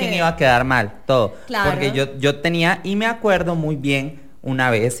día, ¿quién iba a quedar mal? Todo. Claro. Porque yo tenía, y me acuerdo muy bien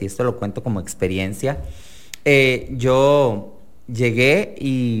una vez, y esto lo cuento como experiencia, yo llegué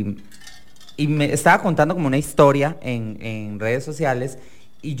y me estaba contando como una historia en redes sociales,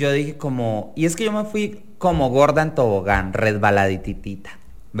 y yo dije y es que yo me fui como gorda en tobogán, resbaladititita,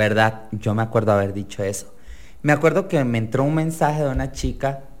 ¿verdad? Yo me acuerdo haber dicho eso. Me acuerdo que me entró un mensaje de una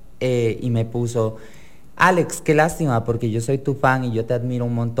chica y me puso, Alex, qué lástima porque yo soy tu fan y yo te admiro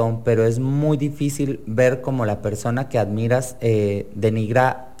un montón, pero es muy difícil ver como la persona que admiras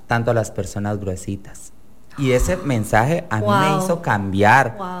denigra tanto a las personas gruesitas. Y ese mensaje a mí me hizo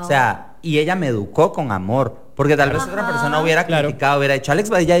cambiar. O sea, y ella me educó con amor. Porque tal vez otra persona hubiera criticado, hubiera dicho, Alex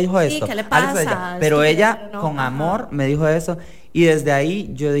Badilla dijo esto. ¿Qué le pasa? Pero ella con amor me dijo eso. Y desde ahí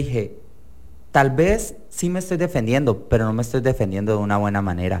yo dije, tal vez sí me estoy defendiendo, pero no me estoy defendiendo de una buena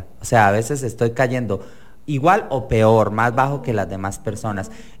manera. O sea, a veces estoy cayendo igual o peor, más bajo que las demás personas.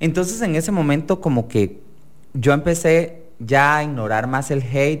 Entonces, en ese momento como que yo empecé ya a ignorar más el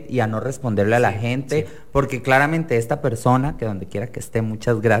hate y a no responderle a la gente, porque claramente esta persona, que donde quiera que esté,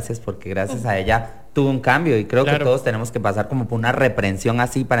 muchas gracias, porque gracias a ella tuvo un cambio, y creo que todos tenemos que pasar como por una reprensión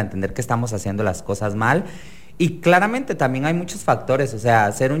así para entender que estamos haciendo las cosas mal. Y claramente también hay muchos factores, o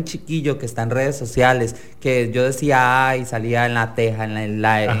sea, ser un chiquillo que está en redes sociales, que yo decía, ay, salía en La Teja, en el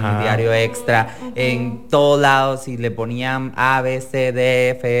Diario Extra, en todos lados, y le ponían A, B, C,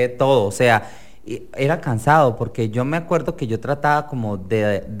 D, F, todo, o sea, era cansado, porque yo me acuerdo que yo trataba como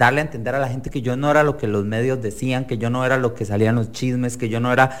de darle a entender a la gente que yo no era lo que los medios decían, que yo no era lo que salían los chismes, que yo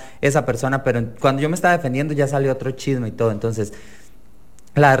no era esa persona, pero cuando yo me estaba defendiendo ya salió otro chisme y todo. Entonces,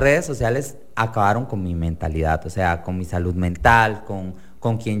 las redes sociales acabaron con mi mentalidad, o sea, con mi salud mental,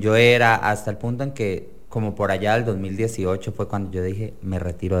 con quien yo era, hasta el punto en que, como por allá del 2018, fue cuando yo dije, me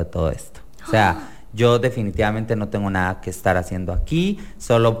retiro de todo esto. O sea, yo definitivamente no tengo nada que estar haciendo aquí,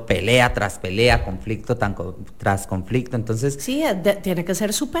 solo pelea tras pelea, conflicto tras conflicto. Entonces, sí, tiene que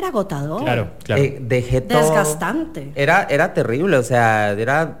ser súper agotador. Claro. Dejé todo. Desgastante. Era terrible, o sea,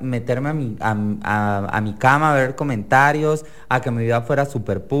 era meterme a mi cama a ver comentarios, a que mi vida fuera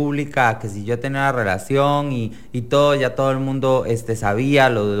súper pública, a que si yo tenía una relación y todo, ya todo el mundo sabía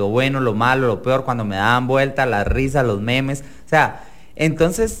lo bueno, lo malo, lo peor, cuando me daban vuelta, las risas, los memes, o sea.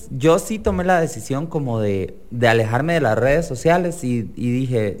 Entonces yo sí tomé la decisión como de alejarme de las redes sociales y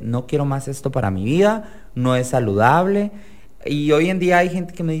dije, no quiero más esto para mi vida, no es saludable. Y hoy en día hay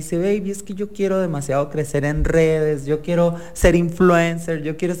gente que me dice, baby, es que yo quiero demasiado crecer en redes, yo quiero ser influencer,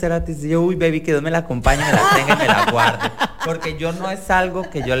 yo quiero ser artista. Y yo, uy, baby, que Dios me la acompañe, me la tenga y me la guarde. Porque yo no es algo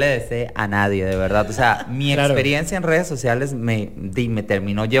que yo le desee a nadie, de verdad. O sea, mi experiencia en redes sociales me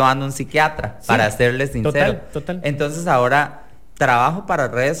terminó llevando a un psiquiatra, para serles sincero. Total. Entonces ahora trabajo para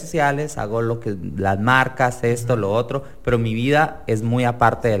redes sociales, hago lo que las marcas, esto, lo otro, pero mi vida es muy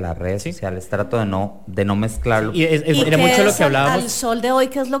aparte de las redes sociales. Trato de no mezclarlo. Y era mucho lo que hablábamos. Al sol de hoy,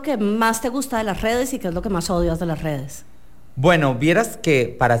 ¿qué es lo que más te gusta de las redes y qué es lo que más odias de las redes? Bueno, vieras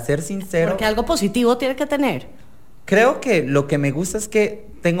que, para ser sincero, porque algo positivo tiene que tener. Creo que lo que me gusta es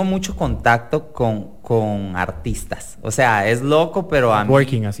que tengo mucho contacto con artistas. O sea, es loco, pero a mí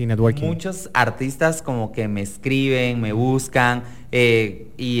networking. Muchos artistas como que me escriben, me buscan,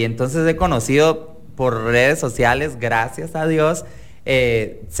 y entonces he conocido por redes sociales, gracias a Dios.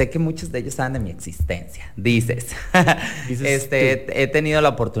 Sé que muchos de ellos saben de mi existencia, dices he tenido la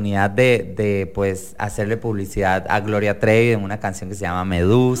oportunidad de pues hacerle publicidad a Gloria Trevi en una canción que se llama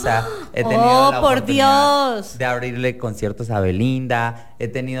Medusa. He tenido la oportunidad de abrirle conciertos a Belinda. He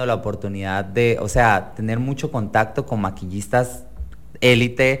tenido la oportunidad de, o sea, tener mucho contacto con maquillistas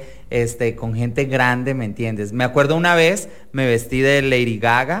élite, con gente grande, ¿me entiendes? Me acuerdo una vez me vestí de Lady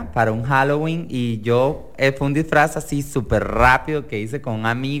Gaga para un Halloween y yo fue un disfraz así súper rápido que hice con un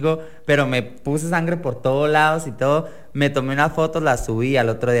amigo, pero me puse sangre por todos lados y todo. Me tomé unas fotos, las subí, al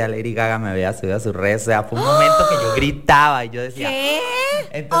otro día Lady Gaga me había subido a sus redes. O sea, fue un momento que yo gritaba y yo decía, ¿qué?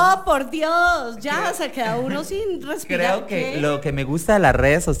 Entonces, oh, por Dios, ya se queda uno sin respirar. Creo que lo que me gusta de las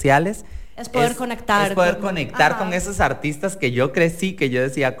redes sociales es poder conectar. Es poder conectar con esos artistas que yo crecí, que yo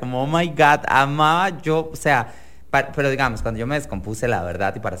decía como, oh my God, amaba yo, o sea, pero digamos, cuando yo me descompuse, la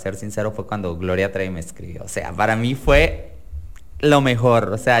verdad, y para ser sincero, fue cuando Gloria Trevi me escribió. O sea, para mí fue lo mejor.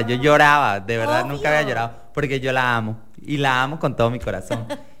 O sea, yo lloraba, de verdad, nunca había llorado, porque yo la amo, y la amo con todo mi corazón.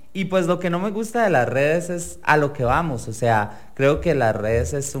 Y pues lo que no me gusta de las redes es a lo que vamos. O sea, creo que las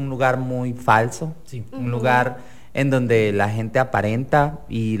redes es un lugar muy falso, un lugar en donde la gente aparenta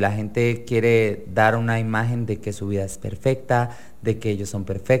y la gente quiere dar una imagen de que su vida es perfecta, de que ellos son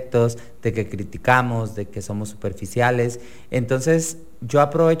perfectos, de que criticamos, de que somos superficiales. Entonces yo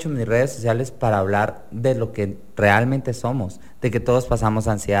aprovecho mis redes sociales para hablar de lo que realmente somos, de que todos pasamos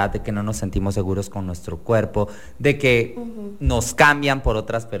ansiedad, de que no nos sentimos seguros con nuestro cuerpo, de que nos cambian por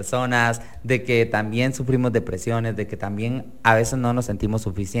otras personas, de que también sufrimos depresiones, de que también a veces no nos sentimos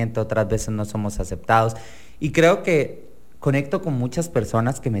suficientes, otras veces no somos aceptados. Y creo que conecto con muchas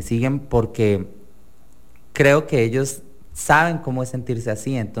personas que me siguen porque creo que ellos saben cómo es sentirse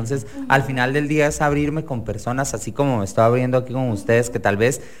así. Entonces, al final del día es abrirme con personas así como me estoy abriendo aquí con ustedes, que tal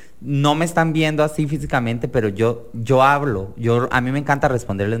vez no me están viendo así físicamente, pero yo hablo. A mí me encanta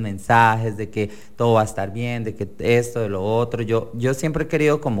responderles mensajes de que todo va a estar bien, de que esto, de lo otro. Yo siempre he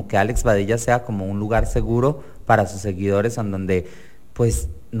querido como que Alex Badilla sea como un lugar seguro para sus seguidores, en donde, pues,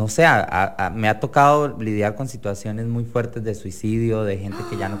 no sé, me ha tocado lidiar con situaciones muy fuertes de suicidio, de gente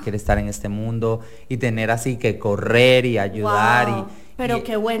que ya no quiere estar en este mundo, y tener así que correr y ayudar. Wow. Pero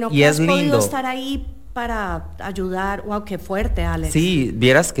qué bueno y que es has podido lindo estar ahí para ayudar? ¡Wow, qué fuerte, Alex! Sí,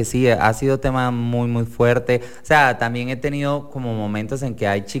 vieras que sí, ha sido tema muy, muy fuerte. O sea, también he tenido como momentos en que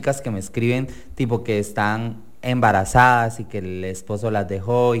hay chicas que me escriben, tipo que están embarazadas y que el esposo las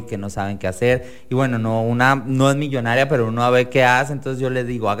dejó y que no saben qué hacer. Y bueno, una no es millonaria, pero uno a ver qué hace. Entonces yo les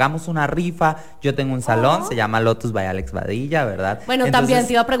digo, hagamos una rifa. Yo tengo un salón, se llama Lotus by Alex Badilla, ¿verdad? Bueno, entonces, también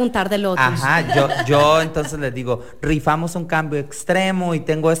te iba a preguntar de Lotus. Ajá, yo entonces les digo, rifamos un cambio extremo y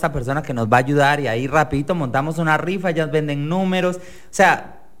tengo esta persona que nos va a ayudar y ahí rapidito montamos una rifa, ellas venden números. O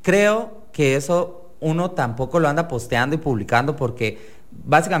sea, creo que eso uno tampoco lo anda posteando y publicando porque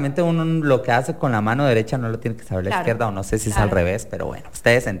básicamente uno lo que hace con la mano derecha no lo tiene que saber la izquierda, o no sé si es al revés, pero bueno,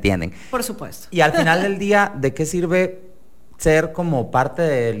 ustedes entienden. Por supuesto. Y al final del día, ¿de qué sirve ser como parte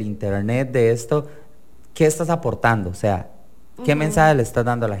del internet de esto? ¿Qué estás aportando? O sea, ¿qué mensaje le estás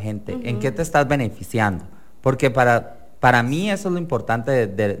dando a la gente? ¿En qué te estás beneficiando? Porque para mí eso es lo importante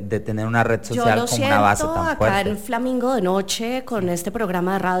de tener una red social como una base tan fuerte. Acá en Flamingo de Noche, con este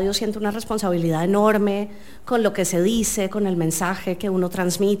programa de radio, siento una responsabilidad enorme con lo que se dice, con el mensaje que uno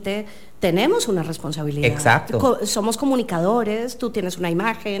transmite. Tenemos una responsabilidad. Exacto. Somos comunicadores, tú tienes una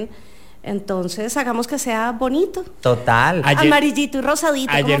imagen, entonces hagamos que sea bonito. Total. Amarillito y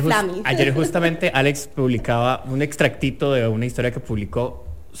rosadito como Flami. Ayer justamente Alex publicaba un extractito de una historia que publicó.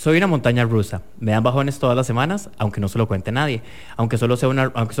 Soy una montaña rusa, me dan bajones todas las semanas, aunque no se lo cuente nadie, aunque solo sea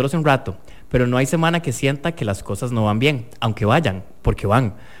un rato, pero no hay semana que sienta que las cosas no van bien, aunque vayan, porque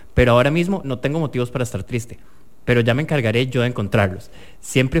van. Pero ahora mismo no tengo motivos para estar triste, pero ya me encargaré yo de encontrarlos.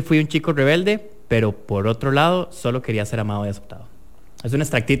 Siempre fui un chico rebelde, pero por otro lado solo quería ser amado y aceptado. Es un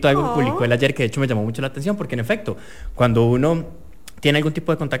extractito de algo que publicó él ayer que de hecho me llamó mucho la atención, porque en efecto, cuando uno tiene algún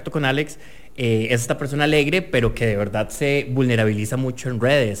tipo de contacto con Alex, es esta persona alegre, pero que de verdad se vulnerabiliza mucho en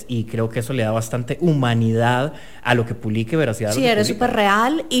redes, y creo que eso le da bastante humanidad a lo que publique, veracidad. Sí, eres súper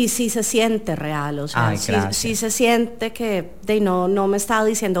real y sí se siente real, o sea, sí se siente que no me estaba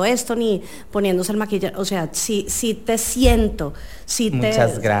diciendo esto ni poniéndose el maquillaje, o sea, sí te siento,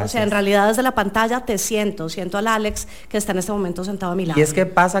 Muchas gracias. O sea, en realidad desde la pantalla siento al Alex que está en este momento sentado a mi lado. Y es que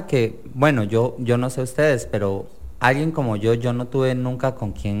pasa que, bueno, yo no sé ustedes, pero alguien como yo no tuve nunca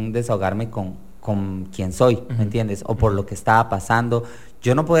con quien desahogarme con quien soy, ¿me entiendes? O por lo que estaba pasando.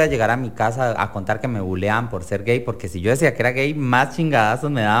 Yo no podía llegar a mi casa a contar que me buleaban por ser gay, porque si yo decía que era gay, más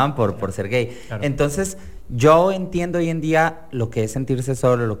chingadazos me daban por ser gay. Claro. Entonces, yo entiendo hoy en día lo que es sentirse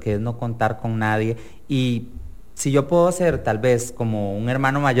solo, lo que es no contar con nadie, y si yo puedo ser tal vez como un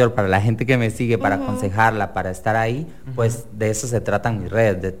hermano mayor para la gente que me sigue, para aconsejarla, para estar ahí, pues de eso se tratan mis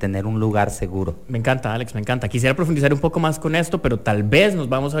redes, de tener un lugar seguro. Me encanta, Alex, me encanta. Quisiera profundizar un poco más con esto, pero tal vez nos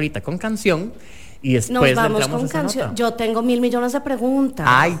vamos ahorita con canción y después nos vamos con canción. Yo tengo 1.000 millones de preguntas.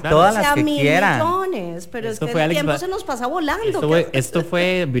 Ay, claro. Todas las que quieran. 1.000 millones, pero esto es que el tiempo se nos pasa volando. Esto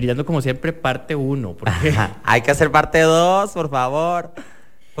fue Brillando como siempre, parte 1. Porque hay que hacer parte 2, por favor.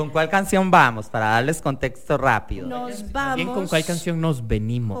 ¿Con cuál canción vamos? Para darles contexto rápido. Nos vamos. Bien, ¿con cuál canción nos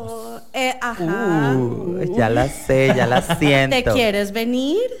venimos? Ya la sé, ya la siento. ¿Te quieres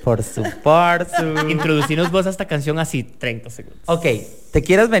venir? Por supuesto. Introducinos vos a esta canción así, 30 segundos. Ok, ¿te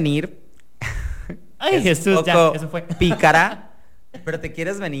quieres venir? Ay, Jesús, ya, eso fue. Pícara, pero ¿te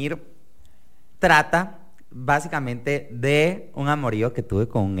quieres venir? Trata básicamente de un amorío que tuve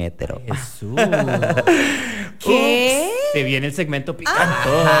con un hétero. Jesús. ¿Qué? Se viene el segmento picante.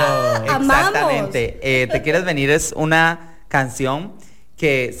 Exactamente. Te quieres venir es una canción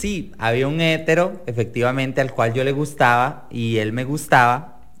que sí, había un hétero, efectivamente, al cual yo le gustaba y él me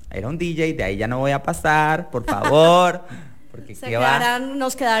gustaba. Era un DJ, de ahí ya no voy a pasar, por favor. Porque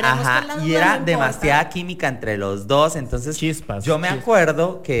nos quedaremos con la duda. Y era demasiada química entre los dos. Entonces yo me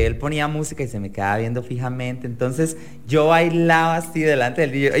acuerdo que él ponía música y se me quedaba viendo fijamente. Entonces yo bailaba así delante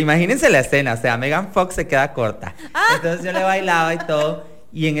del DJ. Imagínense la escena, o sea, Megan Fox se queda corta. Entonces yo le bailaba y todo.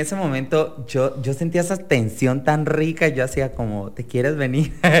 Y en ese momento yo sentía esa tensión tan rica y yo hacía como, ¿te quieres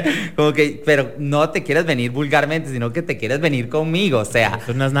venir? Como que, pero no te quieres venir vulgarmente, sino que te quieres venir conmigo, o sea.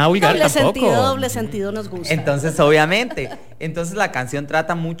 Eso no es nada vulgar tampoco. Doble sentido nos gusta. Entonces, obviamente, la canción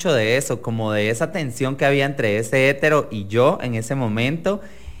trata mucho de eso, como de esa tensión que había entre ese hétero y yo en ese momento.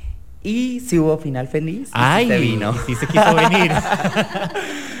 Y si hubo final feliz, ay, se vino. Sí se quiso venir.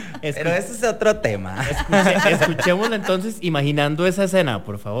 Pero ese es otro tema. Escuchémoslo entonces imaginando esa escena,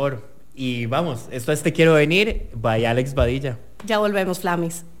 por favor. Y vamos, esto es Te Quiero Venir, by Alex Badilla. Ya volvemos,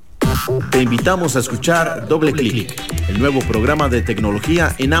 Flamis. Te invitamos a escuchar Doble Clic, el nuevo programa de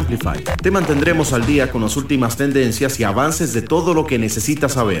tecnología en Amplify. Te mantendremos al día con las últimas tendencias y avances de todo lo que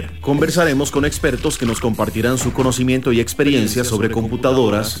necesitas saber. Conversaremos con expertos que nos compartirán su conocimiento y experiencia sobre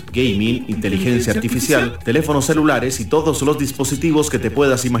computadoras, gaming, inteligencia artificial, teléfonos celulares y todos los dispositivos que te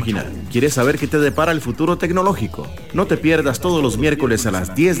puedas imaginar. ¿Quieres saber qué te depara el futuro tecnológico? No te pierdas todos los miércoles a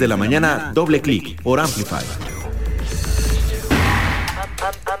las 10 de la mañana Doble Clic por Amplify.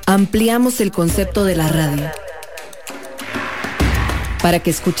 Ampliamos el concepto de la radio para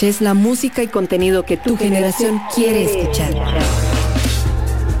que escuches la música y contenido que tu generación quiere escuchar.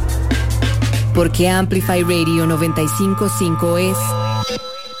 Porque Amplify Radio 95.5 es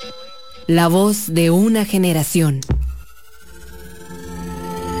la voz de una generación.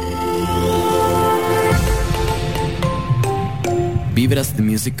 Vibras The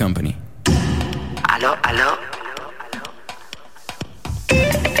Music Company. Aló, aló.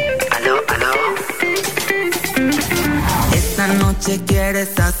 Esta noche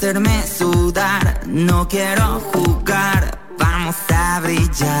quieres hacerme sudar. No quiero jugar, vamos a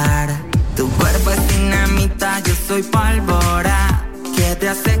brillar. Tu cuerpo es dinamita, yo soy pólvora que te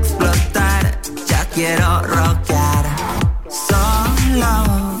hace explotar. Ya quiero rockear.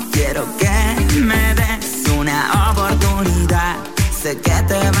 Solo quiero que me des una oportunidad. Sé que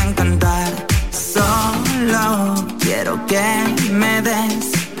te va a encantar. Solo quiero que me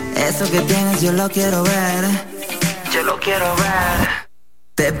des eso que tienes, yo lo quiero ver. Yo lo quiero ver.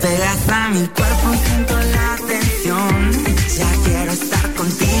 Te pegas a mi cuerpo, siento la tensión. Ya quiero estar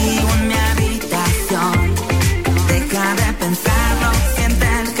contigo en mi habitación. Deja de pensarlo, siente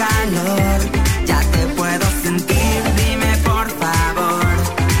el calor. Ya te puedo sentir, dime por favor.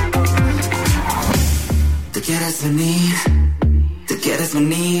 ¿Te quieres venir? ¿Te quieres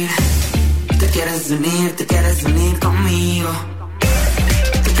venir? ¿Te quieres venir? ¿Te quieres venir conmigo?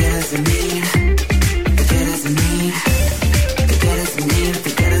 ¿Te quieres venir? ¿Te quieres venir? ¿Te quieres venir?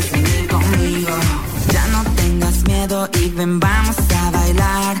 ¿Te quieres venir conmigo? Ya no tengas miedo y ven, vamos a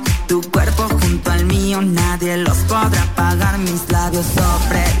bailar. Tu cuerpo junto al mío, nadie los podrá apagar. Mis labios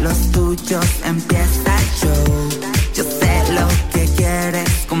sobre los tuyos, empieza el show. Yo sé lo que quieres,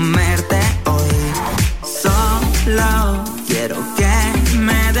 comerte hoy. Solo quiero que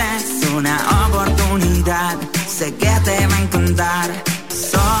me des una oportunidad. Sé que te va a encantar.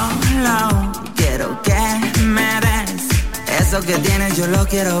 Solo quiero que me des eso que tienes, yo lo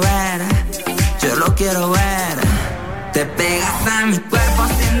quiero ver. Yo lo quiero ver. Te pegas a mi cuerpo,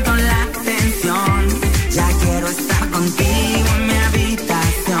 siento la tensión. Ya quiero estar contigo en mi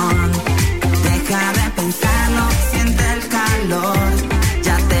habitación. Deja de pensarlo, siente el calor.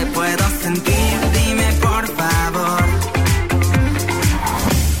 Ya te puedo sentir, dime por favor.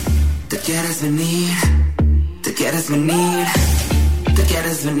 ¿Te quieres venir? ¿Te quieres venir? ¿Te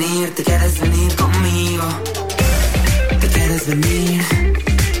quieres venir? ¿Te quieres venir conmigo? ¿Te quieres venir?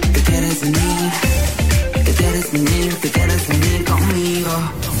 ¿Te quieres venir? ¿Te quieres venir? ¿Te quieres venir conmigo?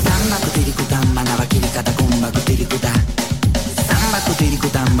 Samba kutirikutam, navakiri catacumba kutirikuta. Samba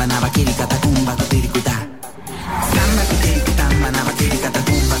kutirikutam, navakiri catacumba kutirikuta. Samba kutirikutam, navakiri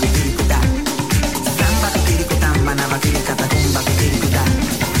catacumba kutirikuta. Samba kutirikutam, navakiri catacumba kutirikuta.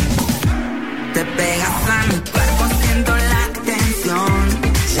 Te pegas a mi cuerpo, siento la tensión.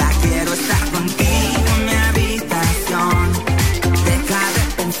 Ya quiero estar contigo en mi habitación. Deja de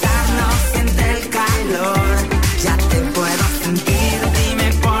pensarlo, siente el calor. Ya te puedo sentir,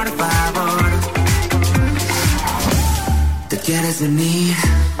 dime por favor. ¿Te quieres venir?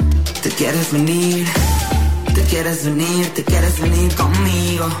 ¿Te quieres venir? ¿Te quieres venir? ¿Te quieres venir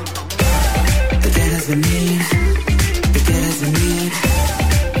conmigo? ¿Te quieres venir? ¿Te quieres venir?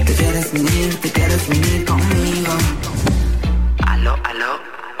 ¿Te quieres venir? ¿Te quieres venir conmigo? Aló, aló.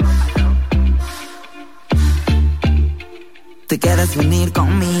 ¿Te quieres venir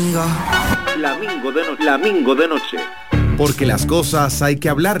conmigo? Flamingo de noche. Porque las cosas hay que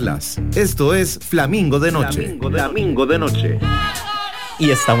hablarlas. Esto es Flamingo de noche. Flamingo de noche. Y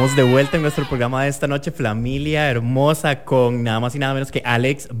estamos de vuelta en nuestro programa de esta noche, Flamilia Hermosa, con nada más y nada menos que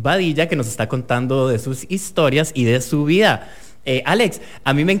Alex Badilla, que nos está contando de sus historias y de su vida. Alex,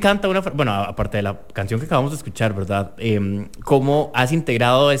 a mí me encanta bueno, aparte de la canción que acabamos de escuchar, ¿verdad? Cómo has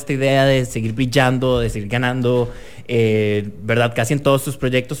integrado esta idea de seguir brillando, de seguir ganando, ¿verdad? Casi en todos tus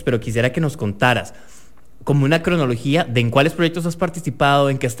proyectos, pero quisiera que nos contaras como una cronología de en cuáles proyectos has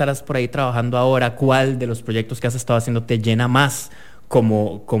participado, en qué estarás por ahí trabajando ahora, cuál de los proyectos que has estado haciendo te llena más,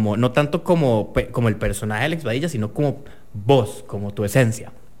 como no tanto como el personaje de Alex Badilla, sino como vos, como tu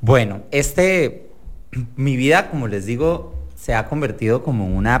esencia. Bueno, mi vida, como les digo, se ha convertido como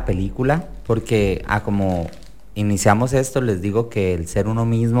en una película, porque como iniciamos esto, les digo que el ser uno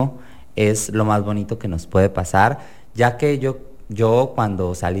mismo es lo más bonito que nos puede pasar, ya que yo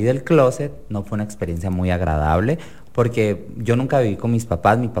cuando salí del closet no fue una experiencia muy agradable, porque yo nunca viví con mis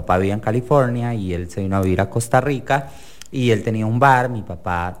papás. Mi papá vivía en California y él se vino a vivir a Costa Rica y él tenía un bar. Mi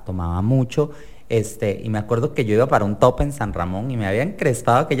papá tomaba mucho, y me acuerdo que yo iba para un top en San Ramón y me habían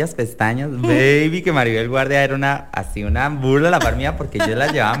crespado aquellas pestañas, baby, que Maribel Guardia era una burla a la par mía, porque yo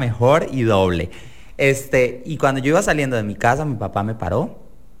las llevaba mejor y doble. Y cuando yo iba saliendo de mi casa, mi papá me paró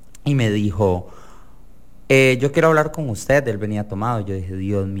y me dijo, yo quiero hablar con usted. Él venía tomado. Yo dije,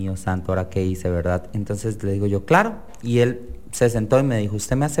 Dios mío santo, ¿ahora qué hice, verdad? Entonces le digo yo, claro. Y él se sentó y me dijo,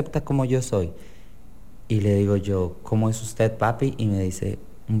 ¿usted me acepta como yo soy? Y le digo yo, ¿cómo es usted, papi? Y me dice,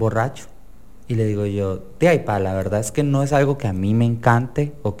 un borracho. Y le digo yo, tía, pa, la verdad es que no es algo que a mí me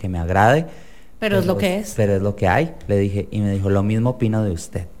encante o que me agrade. Pero es lo que es. Pero es lo que hay, le dije. Y me dijo, lo mismo opino de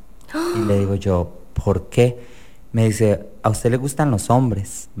usted. Y le digo yo, ¿por qué? Me dice, a usted le gustan los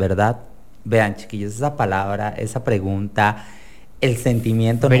hombres, ¿verdad? Vean, chiquillos, esa palabra, esa pregunta, el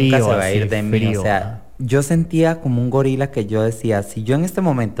sentimiento nunca se va a ir de mí. O sea, yo sentía como un gorila, que yo decía, si yo en este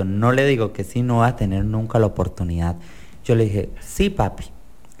momento no le digo que sí, no va a tener nunca la oportunidad. Yo le dije, sí, papi,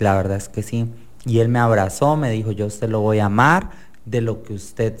 la verdad es que sí. Y él me abrazó, me dijo, yo a usted lo voy a amar, de lo que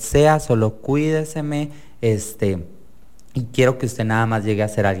usted sea, solo cuídeseme, y quiero que usted nada más llegue a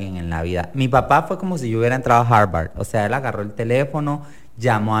ser alguien en la vida. Mi papá fue como si yo hubiera entrado a Harvard. O sea, él agarró el teléfono,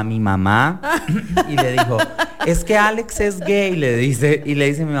 llamó a mi mamá y le dijo, es que Alex es gay, le dice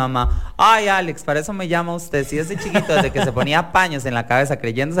mi mamá, ay, Alex, para eso me llama usted. Si ese chiquito desde que se ponía paños en la cabeza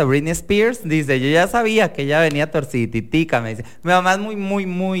creyéndose Britney Spears, dice, yo ya sabía que ella venía torciditica, me dice. Mi mamá es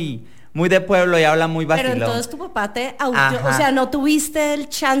muy de pueblo y habla muy vacilón. Pero entonces tu papá o sea, no tuviste el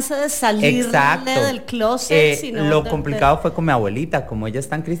chance de salir del closet, sino lo complicado fue con mi abuelita, como ella es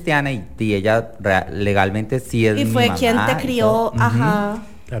tan cristiana y ella legalmente sí es mi mamá. Y fue quien te crió, ajá.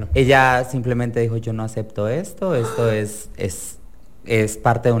 Claro. Ella simplemente dijo, yo no acepto esto es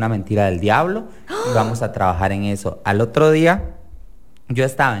parte de una mentira del diablo y vamos a trabajar en eso. Al otro día, yo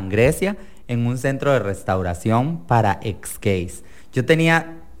estaba en Grecia, en un centro de restauración para ex-gays. Yo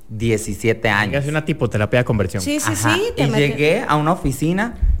tenía 17 años. Es una tipo-terapia de conversión. Sí. Y llegué a una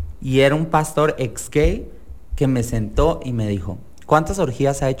oficina y era un pastor ex-gay que me sentó y me dijo, ¿cuántas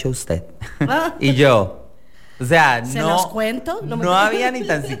orgías ha hecho usted? Y yo, o sea, ¿Se los cuento? No había ni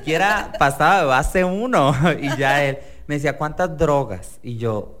tan siquiera pasado de base 1. Y ya él me decía, ¿cuántas drogas? Y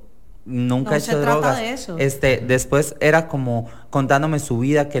yo, nunca he hecho drogas. De eso. Después era como contándome su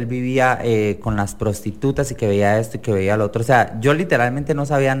vida, que él vivía con las prostitutas y que veía esto y que veía lo otro. O sea, yo literalmente no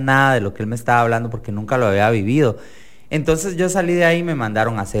sabía nada de lo que él me estaba hablando porque nunca lo había vivido. Entonces yo salí de ahí y me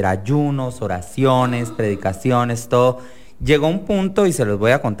mandaron a hacer ayunos, oraciones, predicaciones, todo. Llegó un punto, y se los voy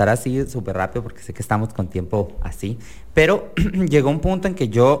a contar así súper rápido porque sé que estamos con tiempo así, pero llegó un punto en que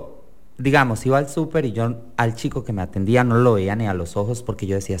yo, digamos, iba al súper y yo al chico que me atendía no lo veía ni a los ojos porque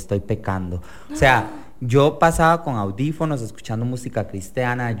yo decía, estoy pecando. O sea, yo pasaba con audífonos, escuchando música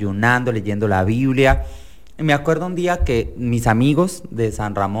cristiana, ayunando, leyendo la Biblia. Y me acuerdo un día que mis amigos de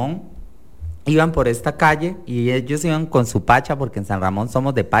San Ramón iban por esta calle y ellos iban con su pacha, porque en San Ramón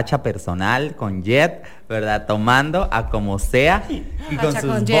somos de pacha personal, con jet, ¿verdad? Tomando a como sea y pacha con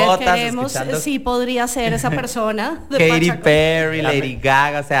sus jet, botas, queremos, escuchando... sí podría ser esa persona. Katy Perry, Lady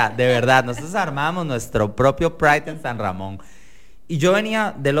Gaga, o sea, de verdad, nosotros armamos nuestro propio Pride en San Ramón. Y yo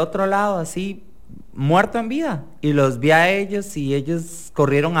venía del otro lado así, muerto en vida, y los vi a ellos y ellos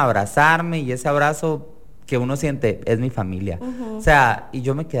corrieron a abrazarme, y ese abrazo que uno siente es mi familia. O sea, y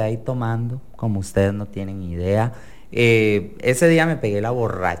yo me quedé ahí tomando, como ustedes no tienen idea. Ese día me pegué la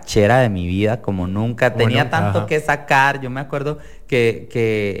borrachera de mi vida como nunca. Tenía tanto que sacar. Yo me acuerdo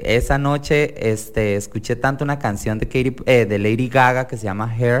que esa noche escuché tanto una canción de Lady Gaga que se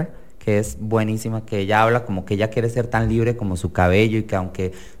llama Hair, que es buenísima, que ella habla como que ella quiere ser tan libre como su cabello y que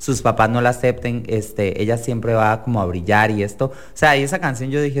aunque sus papás no la acepten, ella siempre va como a brillar y esto. O sea, y esa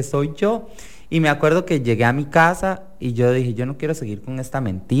canción yo dije, soy yo. Y me acuerdo que llegué a mi casa y yo dije, yo no quiero seguir con esta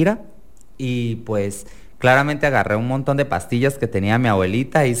mentira. Y pues claramente agarré un montón de pastillas que tenía mi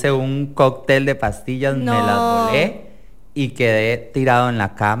abuelita, hice un cóctel de pastillas, me las volé y quedé tirado en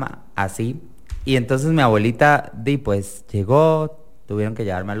la cama, así. Y entonces mi abuelita, pues llegó, tuvieron que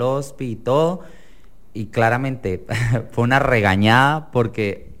llevarme al hospital y todo. Y claramente fue una regañada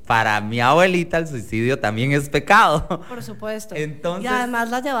porque... para mi abuelita el suicidio también es pecado. Por supuesto. Entonces, y además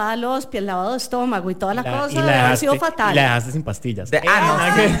la llevaba al hospital, el lavado de estómago y toda la cosa, y la ha sido fatal. Y la dejaste sin pastillas.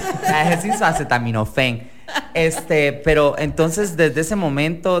 La dejé sin su acetaminofén. Pero entonces desde ese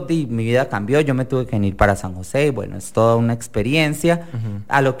momento mi vida cambió, yo me tuve que venir para San José y bueno, es toda una experiencia.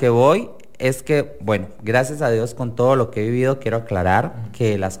 A lo que voy es que, bueno, gracias a Dios con todo lo que he vivido, quiero aclarar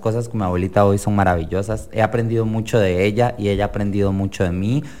que las cosas con mi abuelita hoy son maravillosas. He aprendido mucho de ella y ella ha aprendido mucho de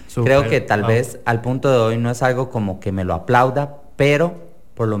mí. Creo que tal vez al punto de hoy no es algo como que me lo aplauda, pero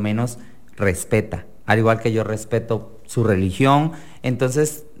por lo menos respeta. Al igual que yo respeto su religión.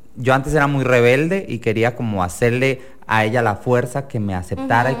 Entonces, yo antes era muy rebelde y quería como hacerle a ella la fuerza que me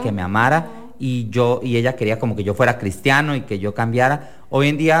aceptara y que me amara. Y ella quería como que yo fuera cristiano y que yo cambiara. Hoy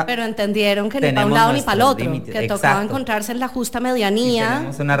en día pero entendieron que ni para un lado ni para el otro, límites. Que tocaba encontrarse en la justa medianía. Y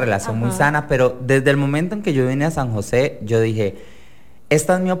tenemos una relación muy sana, pero desde el momento en que yo vine a San José, yo dije,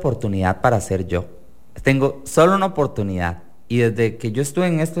 esta es mi oportunidad para ser yo. Tengo solo una oportunidad. Y desde que yo estuve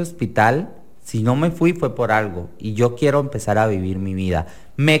en este hospital, si no me fui fue por algo. Y yo quiero empezar a vivir mi vida.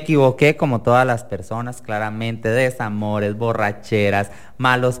 Me equivoqué como todas las personas, claramente, desamores, borracheras,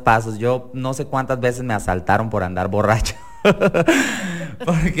 malos pasos. Yo no sé cuántas veces me asaltaron por andar borracho.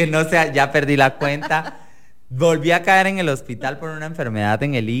 Porque no sé, ya perdí la cuenta. Volví a caer en el hospital por una enfermedad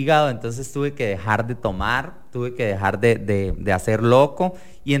en el hígado, entonces tuve que dejar de tomar, tuve que dejar de hacer loco.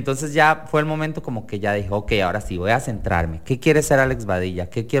 Y entonces ya fue el momento como que ya dije, ok, ahora sí, voy a centrarme. ¿Qué quiere ser Alex Badilla?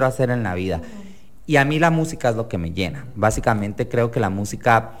 ¿Qué quiero hacer en la vida? Y a mí la música es lo que me llena. Básicamente creo que la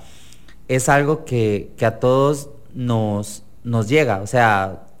música es algo que a todos nos llega. O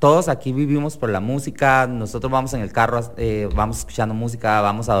sea, todos aquí vivimos por la música. Nosotros vamos en el carro, vamos escuchando música,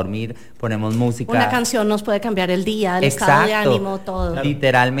 vamos a dormir, ponemos música. Una canción nos puede cambiar el día, el estado de ánimo, todo.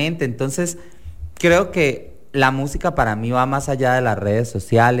 Literalmente. Entonces, creo que la música para mí va más allá de las redes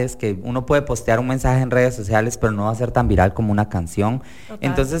sociales, que uno puede postear un mensaje en redes sociales, pero no va a ser tan viral como una canción. Total.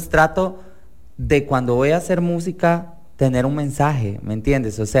 Entonces trato de cuando voy a hacer música, tener un mensaje, ¿me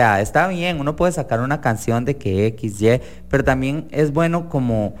entiendes? O sea, está bien, uno puede sacar una canción de que X, Y, pero también es bueno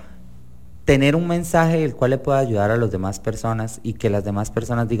como tener un mensaje el cual le pueda ayudar a las demás personas y que las demás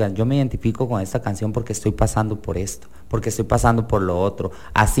personas digan, yo me identifico con esta canción porque estoy pasando por esto, porque estoy pasando por lo otro,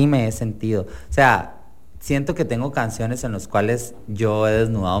 así me he sentido. O sea, siento que tengo canciones en las cuales yo he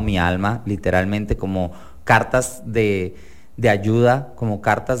desnudado mi alma, literalmente como cartas de ayuda, como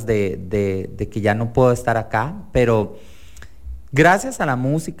cartas de que ya no puedo estar acá, pero gracias a la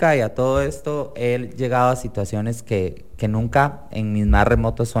música y a todo esto he llegado a situaciones que nunca en mis más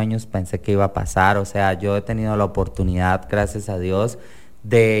remotos sueños pensé que iba a pasar. O sea, yo he tenido la oportunidad, gracias a Dios,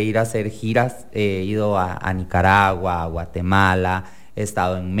 de ir a hacer giras. He ido a Nicaragua, a Guatemala, he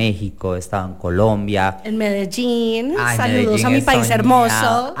estado en México, he estado en Colombia. En Medellín. Ay, saludos Medellín a mi país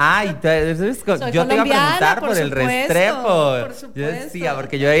hermoso. Ay, yo te iba a preguntar por el Restrepo. Por supuesto. Yo decía,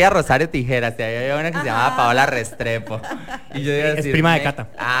 porque yo veía Rosario Tijeras, y había una que se llamaba Paola Restrepo. Y yo iba a decir, es prima de Cata.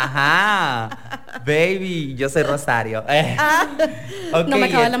 Ajá, baby, yo soy Rosario. Okay, no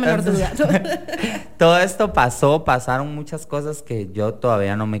me cabe la menor duda. Todo esto pasaron muchas cosas que yo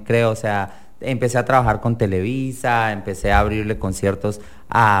todavía no me creo, o sea, empecé a trabajar con Televisa, empecé a abrirle conciertos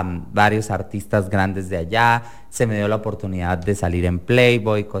a varios artistas grandes de allá, se me dio la oportunidad de salir en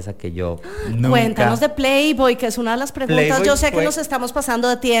Playboy, cosa que yo nunca... Cuéntanos de Playboy, que es una de las preguntas. Playboy yo sé que nos estamos pasando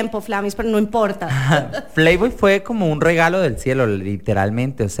de tiempo, Flamis, pero no importa. Playboy fue como un regalo del cielo,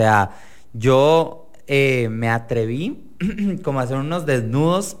 literalmente. O sea, yo me atreví como a hacer unos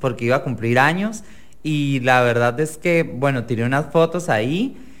desnudos porque iba a cumplir años y la verdad es que, bueno, tiré unas fotos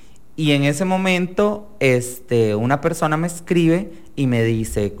ahí. Y en ese momento, una persona me escribe y me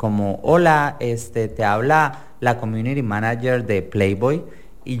dice como, hola, te habla la community manager de Playboy.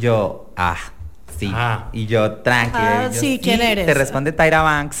 Y yo, sí. Y yo, tranqui. Sí, ¿quién eres? Te responde Tyra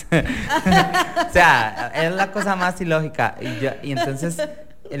Banks. O sea, es la cosa más ilógica. Y entonces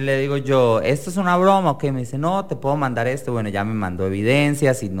le digo yo, ¿esto es una broma? Ok, me dice, no, te puedo mandar esto. Bueno, ya me mandó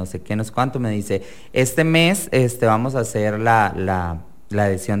evidencias y no sé qué, no sé cuánto. Me dice, este mes vamos a hacer la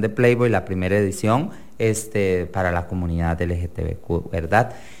edición de Playboy, la primera edición, para la comunidad LGTBQ,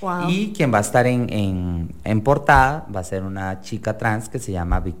 ¿verdad? Wow. Y quien va a estar en portada va a ser una chica trans que se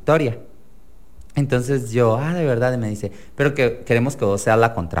llama Victoria. Entonces yo, de verdad, y me dice, pero que queremos que vos seas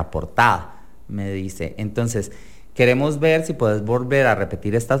la contraportada, me dice. Entonces, queremos ver si puedes volver a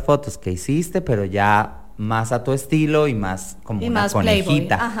repetir estas fotos que hiciste, pero ya más a tu estilo y más como y una más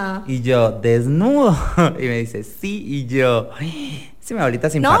conejita. Ajá. Y yo, desnudo. Y me dice, sí. Y yo, sí, mi abuelita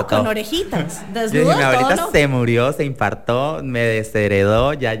se infartó. No, con orejitas. Desnudo. Yo dije, mi abuelita se murió, se infartó, me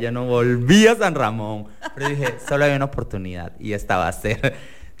desheredó, ya yo no volví a San Ramón. Pero dije, solo hay una oportunidad y esta va a ser.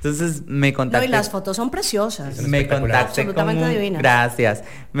 Entonces me contacté. No, y las fotos son preciosas. Me contacté absolutamente divinas. Gracias.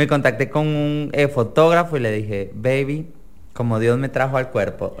 Me contacté con un fotógrafo y le dije, baby, como Dios me trajo al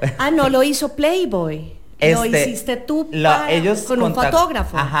cuerpo. No lo hizo Playboy. Lo hiciste tú ellos con un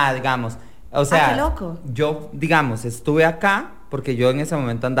fotógrafo. Ajá, digamos. O sea, qué loco. Yo, digamos, estuve acá porque yo en ese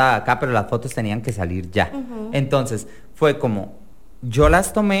momento andaba acá, pero las fotos tenían que salir ya. Entonces, fue como, yo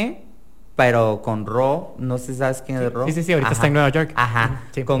las tomé, pero con Ro, no sé si sabes quién es Ro. Sí, ahorita está en Nueva York. Ajá,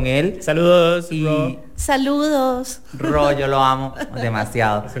 Sí. con él. Saludos, Y Ro. Saludos. Ro, yo lo amo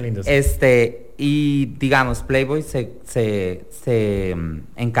demasiado. Son lindos. Y digamos, Playboy se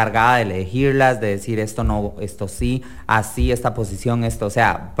encargaba de elegirlas, de decir esto no, esto sí, así, esta posición, esto, o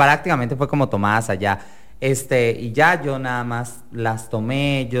sea, prácticamente fue como tomadas allá. Y ya yo nada más las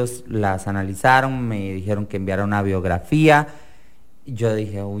tomé, ellos las analizaron, me dijeron que enviara una biografía. Yo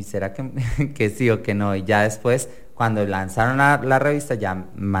dije, uy, ¿será que sí o que no? Y ya después, cuando lanzaron la revista, ya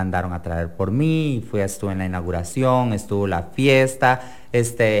mandaron a traer por mí, estuve en la inauguración, estuvo la fiesta,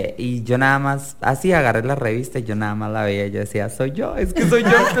 y yo nada más, así agarré la revista y yo nada más la veía y yo decía, soy yo, es que soy yo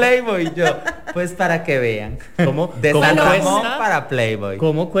en Playboy. Y yo, pues para que vean. ¿Cómo De San Ramón cuesta? para Playboy.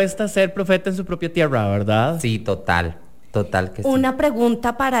 ¿Cómo cuesta ser profeta en su propia tierra, verdad? Sí, total que sí. Una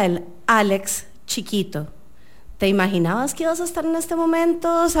pregunta para el Alex chiquito. ¿Te imaginabas que ibas a estar en este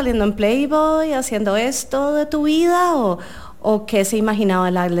momento saliendo en Playboy, haciendo esto de tu vida? ¿O qué se imaginaba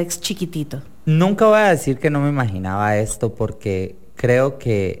el Alex chiquitito? Nunca voy a decir que no me imaginaba esto porque creo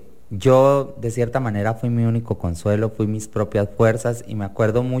que yo de cierta manera fui mi único consuelo, fui mis propias fuerzas y me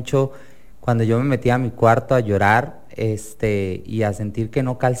acuerdo mucho cuando yo me metía a mi cuarto a llorar y a sentir que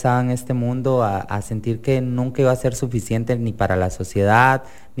no calzaba en este mundo, a sentir que nunca iba a ser suficiente ni para la sociedad,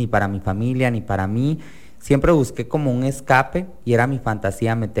 ni para mi familia, ni para mí. Siempre busqué como un escape y era mi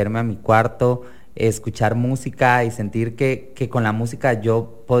fantasía meterme a mi cuarto, escuchar música y sentir que con la música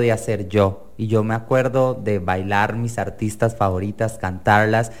yo podía ser yo. Y yo me acuerdo de bailar mis artistas favoritas,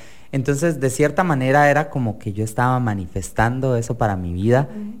 cantarlas. Entonces, de cierta manera era como que yo estaba manifestando eso para mi vida.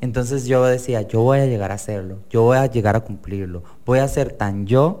 Entonces yo decía, yo voy a llegar a hacerlo, yo voy a llegar a cumplirlo, voy a ser tan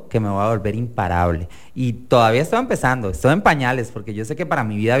yo que me voy a volver imparable. Y todavía estoy empezando, estoy en pañales, porque yo sé que para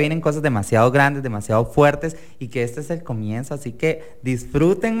mi vida vienen cosas demasiado grandes, demasiado fuertes, y que este es el comienzo, así que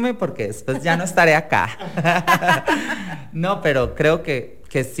disfrútenme porque después ya no estaré acá. No, pero creo que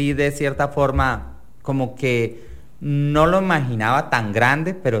sí, de cierta forma, como que no lo imaginaba tan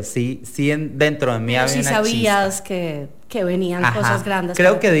grande, pero sí dentro de mí había Sí una sabías chispa. que venían Ajá. cosas grandes.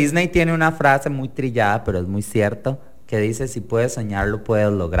 Creo que Disney tiene una frase muy trillada, pero es muy cierto, que dice, si puedes soñarlo,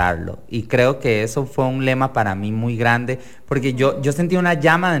 puedes lograrlo. Y creo que eso fue un lema para mí muy grande, porque yo sentí una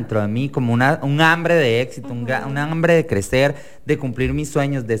llama dentro de mí, como un hambre de éxito, un hambre de crecer, de cumplir mis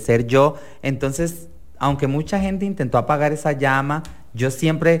sueños, de ser yo. Entonces, aunque mucha gente intentó apagar esa llama, yo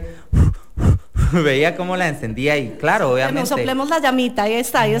siempre veía cómo la encendía y claro, obviamente. Nos soplemos la llamita, ahí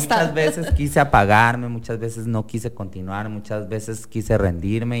está. Muchas veces quise apagarme, muchas veces no quise continuar, muchas veces quise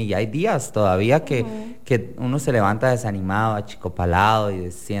rendirme y hay días todavía que uno se levanta desanimado, achicopalado y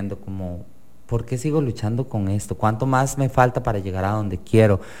diciendo como, ¿por qué sigo luchando con esto? ¿Cuánto más me falta para llegar a donde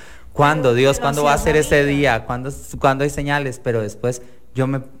quiero? ¿Cuándo, Dios? ¿Cuándo va a ser ese día? ¿Cuándo hay señales? Pero después yo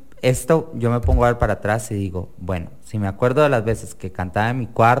me pongo a ver para atrás y digo, bueno, si me acuerdo de las veces que cantaba en mi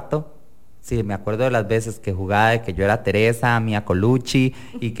cuarto, sí, me acuerdo de las veces que jugaba de que yo era Teresa, Mia Colucci,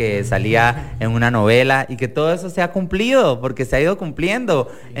 y que salía en una novela, y que todo eso se ha cumplido, porque se ha ido cumpliendo.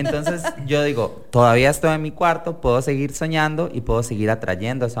 Entonces yo digo, todavía estoy en mi cuarto, puedo seguir soñando y puedo seguir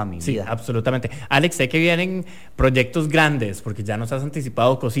atrayendo eso a mi vida. Sí, absolutamente. Alex, sé que vienen proyectos grandes, porque ya nos has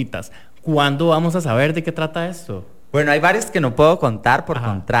anticipado cositas. ¿Cuándo vamos a saber de qué trata esto? Bueno, hay varios que no puedo contar por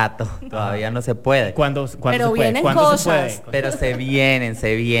contrato, todavía no se puede. ¿Cuándo se Pero puede? vienen ¿Cuándo se cosas. puede? Pero se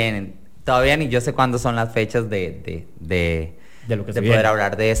vienen. Todavía ni yo sé cuándo son las fechas de lo que se poder viene.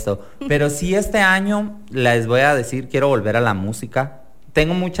 hablar de esto. Pero sí, este año les voy a decir, quiero volver a la música.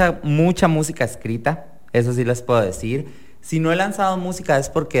 Tengo mucha música escrita, eso sí les puedo decir. Si no he lanzado música es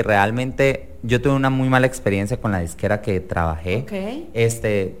porque realmente yo tuve una muy mala experiencia con la disquera que trabajé.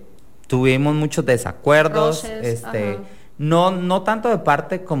 Ok. Tuvimos muchos desacuerdos, Roces, ajá. no tanto de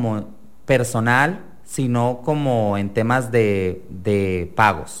parte como personal, sino como en temas de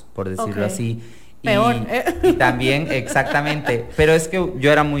pagos, por decirlo Ok. así. Peor. Y también, exactamente, pero es que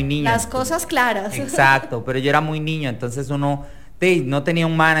yo era muy niño. Las cosas claras. Exacto, pero yo era muy niño, entonces uno no tenía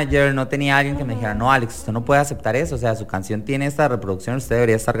un manager, no tenía alguien que me dijera, no, Alex, usted no puede aceptar eso, o sea, su canción tiene esta reproducción, usted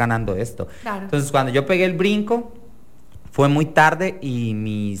debería estar ganando esto. Claro. Entonces, cuando yo pegué el brinco, fue muy tarde y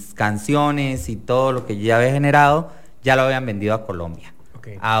mis canciones y todo lo que yo ya había generado, ya lo habían vendido a Colombia.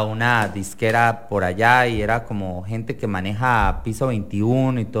 Okay. A una disquera por allá y era como gente que maneja piso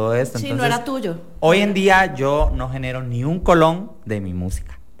 21 y todo esto. Sí, Entonces, no era tuyo. hoy en día yo no genero ni un colón de mi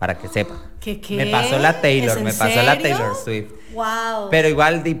música, para que sepa. ¿Qué? Me pasó la Taylor, ¿Es en me pasó la serio? Taylor Swift. Wow. Pero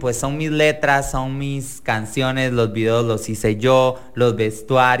igual, pues son mis letras, son mis canciones, los videos los hice yo, los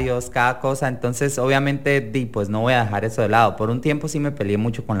vestuarios, cada cosa. Entonces, obviamente, pues no voy a dejar eso de lado. Por un tiempo sí me peleé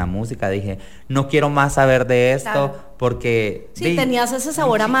mucho con la música. Dije, no quiero más saber de esto, claro, porque... Sí, tenías ese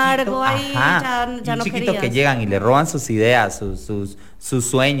sabor amargo ahí, ya no chiquito querías. que llegan y le roban sus ideas, sus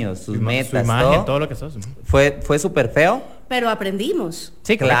sueños, sus metas, su imagen, todo lo que sos. Fue súper feo. Pero aprendimos.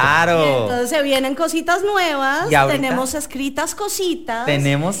 Sí, claro. Y entonces se vienen cositas nuevas, Y ahorita tenemos escritas cositas.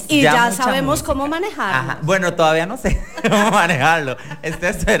 tenemos y ya ya mucha sabemos música. cómo manejarlo. Ajá. Bueno, todavía no sé cómo manejarlo. Estoy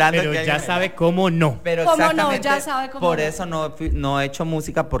esperando Pero que ya alguien- sabe cómo no. Pero ¿Cómo no? exactamente, Ya sabe cómo por no. eso no he hecho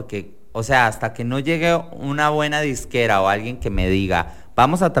música porque, o sea, hasta que no llegue una buena disquera o alguien que me diga,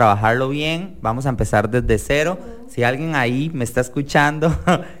 vamos a trabajarlo bien, vamos a empezar desde cero. Si alguien ahí me está escuchando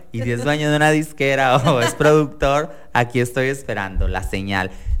y si es dueño de una disquera o es productor, aquí estoy esperando la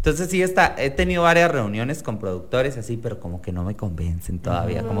señal. Entonces sí, he tenido varias reuniones con productores así, pero como que no me convencen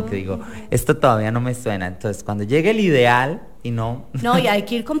todavía, como que digo, esto todavía no me suena. Entonces cuando llegue el ideal y no... No, y hay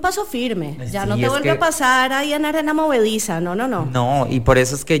que ir con paso firme. Ya Sí, no te es vuelve que- a pasar ahí en arena movediza. No. No, y por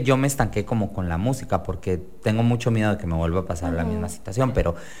eso es que yo me estanqué como con la música, porque tengo mucho miedo de que me vuelva a pasar la misma situación,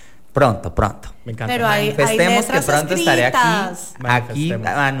 pero pronto. Me encanta. Pero hay Manifestemos que letras pronto estaré escritas. aquí Manifestemos.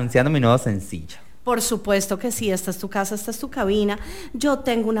 anunciando mi nuevo sencillo. Por supuesto que sí, esta es tu casa, esta es tu cabina. Yo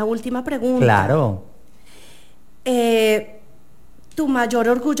tengo una última pregunta. Claro. Tu mayor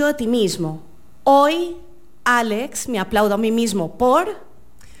orgullo de ti mismo. Hoy, Alex, me aplaudo a mí mismo por...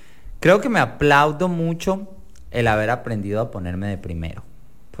 Creo que me aplaudo mucho el haber aprendido a ponerme de primero,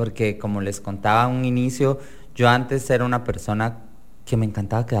 porque como les contaba en un inicio, yo antes era una persona que me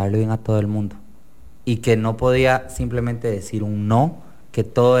encantaba quedarle bien a todo el mundo y que no podía simplemente decir un no, que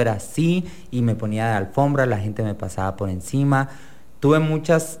todo era así y me ponía de alfombra, la gente me pasaba por encima. Tuve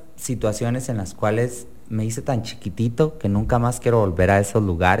muchas situaciones en las cuales me hice tan chiquitito que nunca más quiero volver a esos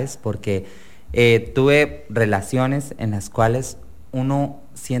lugares, porque tuve relaciones en las cuales uno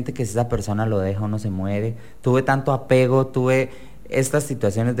siente que si esa persona lo deja uno se muere. Tuve tanto apego, tuve estas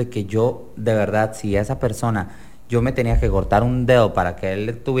situaciones de que yo, de verdad, si a esa persona yo me tenía que cortar un dedo para que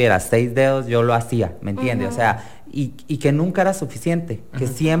él tuviera 6 dedos, yo lo hacía, ¿me entiendes? O sea, y que nunca era suficiente, que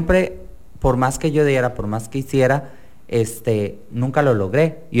siempre, por más que yo diera, por más que hiciera, nunca lo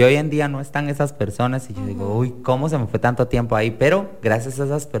logré. Y hoy en día no están esas personas y yo digo, uy, ¿cómo se me fue tanto tiempo ahí? Pero gracias a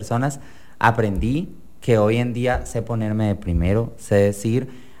esas personas aprendí que hoy en día sé ponerme de primero, sé decir,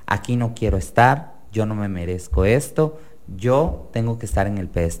 aquí no quiero estar, yo no me merezco esto, yo tengo que estar en el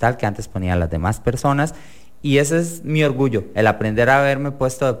pedestal que antes ponía a las demás personas. Y ese es mi orgullo, el aprender a haberme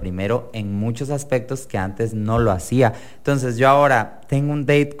puesto de primero en muchos aspectos que antes no lo hacía. Entonces yo ahora tengo un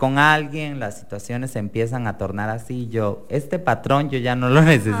date con alguien, las situaciones se empiezan a tornar así, este patrón yo ya no lo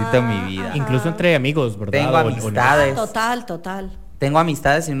necesito en mi vida. Incluso entre amigos, ¿verdad? Tengo O no. amistades. Total. Tengo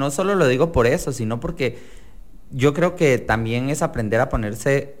amistades y no solo lo digo por eso, sino porque yo creo que también es aprender a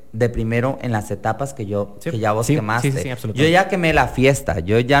ponerse de primero en las etapas que ya vos quemaste. Sí, absolutamente. Yo ya quemé la fiesta,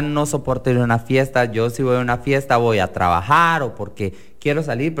 yo ya no soporto ir a una fiesta, yo si voy a una fiesta voy a trabajar o porque quiero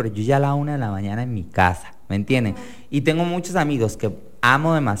salir, pero yo ya a la 1 de la mañana en mi casa, ¿me entienden? Y tengo muchos amigos que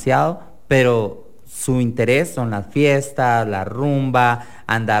amo demasiado, pero su interés son las fiestas, la rumba,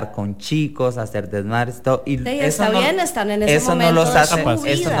 andar con chicos, hacer desmadres, todo. Y Sí, eso está no, bien, están en ese eso no momento los de hace, su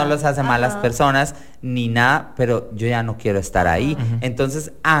eso vida. no los hace malas Ajá. personas ni nada, pero yo ya no quiero estar ahí.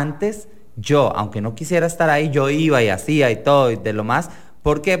 Entonces, antes yo, aunque no quisiera estar ahí, yo iba y hacía y todo y de lo más.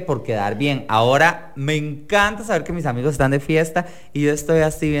 ¿Por qué? Por quedar bien. Ahora me encanta saber que mis amigos están de fiesta y yo estoy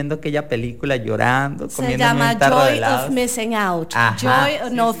así viendo aquella película llorando, Se comiendo llama un tarro de Joy helados. of Missing Out. Ajá.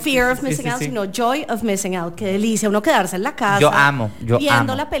 No Fear of sí, Missing sí, Out, sí. sino Joy of Missing Out. Qué delicia uno quedarse en la casa. Yo amo.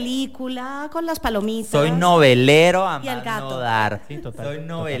 Viendo la película con las palomitas. Soy novelero a Y el más gato. no dar. Sí, total, Soy total.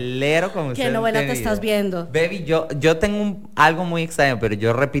 novelero como ¿Qué ustedes novela han te tenido. estás viendo? Baby, yo tengo algo muy extraño, pero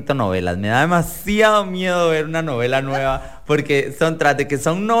yo repito novelas. Me da demasiado miedo ver una novela nueva porque tras de que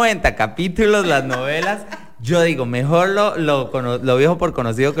son 90 capítulos las novelas. Yo digo, mejor lo viejo por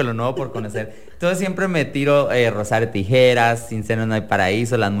conocido que lo nuevo por conocer. Entonces siempre me tiro Rosario Tijeras, Sin Senos No Hay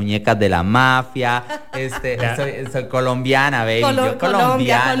Paraíso, Las Muñecas de la Mafia. Soy colombiana, baby. Yo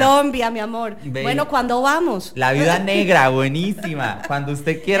colombiana. Colombia, mi amor. Baby. Bueno, ¿cuándo vamos? La Viuda Negra, buenísima. Cuando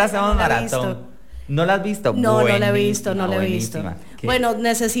usted quiera hacemos No la he maratón. visto. ¿No la has visto? No la he visto, no la he visto. Buenísima. Bueno,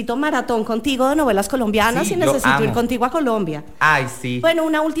 necesito maratón contigo de novelas colombianas Sí, y yo necesito ir amo. contigo a Colombia. Ay, sí. Bueno,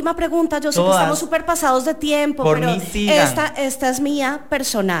 una última pregunta. Yo sé que Todas. estamos súper pasados de tiempo, Por pero mí sigan. esta es mía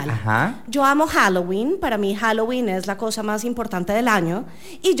personal. Ajá. Yo amo Halloween. Para mí Halloween es la cosa más importante del año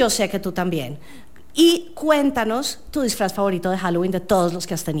y yo sé que tú también. Y cuéntanos tu disfraz favorito de Halloween de todos los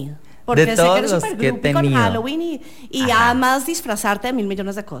que has tenido. Porque De sé que todos eres los súper que he groupie con tenido. Halloween y amas disfrazarte de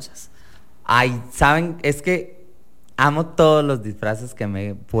 1.000.000.000 de cosas. Ay, ¿saben? Es que amo todos los disfraces que me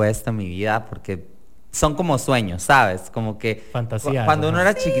he puesto en mi vida porque son como sueños, ¿sabes? Como que Fantasías, cuando uno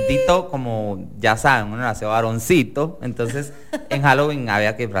ajá. era chiquitito, como ya saben, uno nació varoncito, entonces en Halloween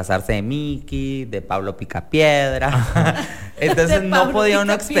había que disfrazarse de Mickey, de Pablo Picapiedra. Entonces De no Pablo podía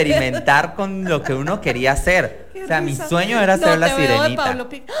uno Picapiedra. experimentar con lo que uno quería hacer. Qué O sea, mi risa. sueño era No, ser la te veo de sirenita. Pablo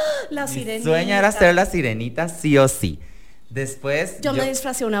La Mi sirenita. sueño era ser la sirenita sí o sí. Después Yo me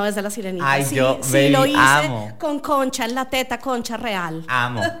disfracé una vez de la sirenita. Ay, sí, yo, sí baby, lo hice amo. con concha en la teta, concha real.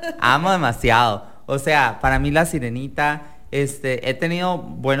 amo demasiado. O sea, para mí la sirenita, he tenido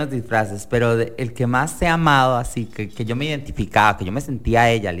buenos disfraces, pero el que más he amado, así, que yo me identificaba, que yo me sentía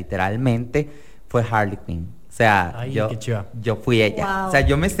ella literalmente, fue Harley Quinn. O sea, Ay, qué chiva. yo fui ella. Wow. O sea,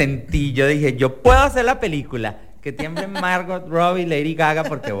 yo me sentí, yo dije, yo puedo hacer la película. Que tiemble Margot Robbie, Lady Gaga,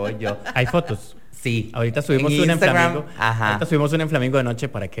 porque voy yo. Hay fotos. Sí. Ahorita subimos una en Instagram, Flamingo. ajá. Ahorita subimos una en Flamingo de noche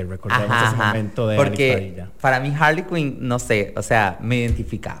para que recordemos Ajá, ese ajá. momento de Porque Alex Badilla. para mí Harley Quinn, no sé, o sea, me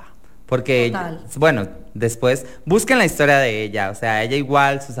identificaba. Porque, Total. bueno, después busquen la historia de ella. O sea, ella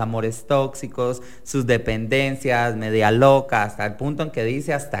igual, sus amores tóxicos, sus dependencias, media loca, hasta el punto en que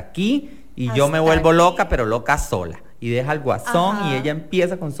dice hasta aquí y yo me Hasta vuelvo aquí. loca, pero loca sola. Y deja al guasón Ajá. y ella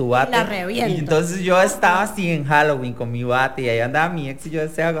empieza con su bate. La revienta. Y entonces yo estaba así en Halloween con mi bate y ahí andaba mi ex y yo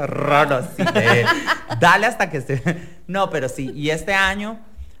decía agarrarlo así de, dale hasta que se... No, pero sí, y este año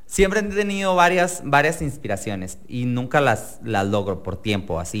siempre he tenido varias inspiraciones y nunca las logro por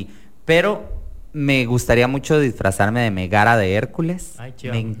tiempo así. Pero me gustaría mucho disfrazarme de Megara de Hércules. Ay,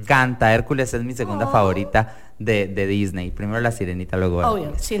 chiva. Me encanta, Hércules es mi segunda favorita de Disney. Primero la Sirenita, luego Obvio,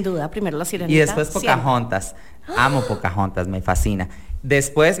 Hércules. sin duda. Primero la sirenita. Y después siempre. Pocahontas. Amo Pocahontas, me fascina.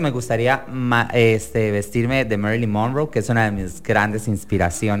 Después me gustaría vestirme de Marilyn Monroe, que es una de mis grandes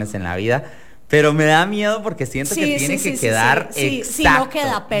inspiraciones en la vida. Pero me da miedo porque siento que tiene que quedar sí, sí, exacto. no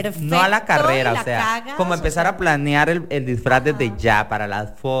queda perfecto No a la carrera, y la o sea, cagas, como o empezar sea. a planear el disfraz desde ya para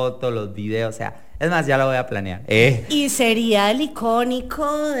las fotos, los videos, o sea, es más, ya lo voy a planear. Y sería el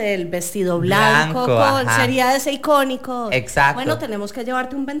icónico del vestido blanco, Blanco, ajá. sería ese icónico. Exacto. Bueno, tenemos que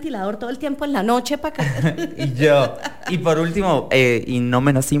llevarte un ventilador todo el tiempo en la noche para que... Y por último, y no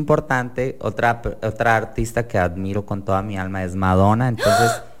menos importante, otra artista que admiro con toda mi alma es Madonna,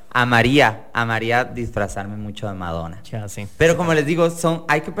 entonces amaría disfrazarme mucho de Madonna. Ya, sí. Pero como les digo,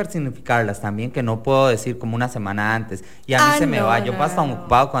 hay que personificarlas también, que no puedo decir como una semana antes. Y a mí se me no, va, yo no, paso tan no.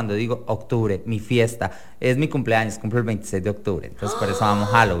 ocupado cuando digo octubre, mi fiesta, es mi cumpleaños, cumplo el 26 de octubre. Entonces por eso amo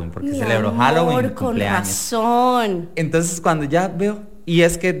Halloween, porque Mi celebro amor, Halloween y mi con cumpleaños. razón. Entonces cuando ya veo, y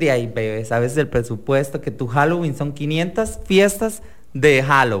es que de ahí, bebé, sabes del presupuesto, que tu Halloween son 500 fiestas de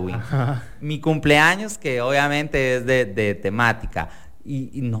Halloween. Ajá. Mi cumpleaños, que obviamente es de temática.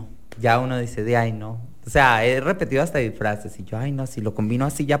 Y no, ya uno dice, de ahí no. O sea, he repetido hasta disfraces y yo, ay no, si lo combino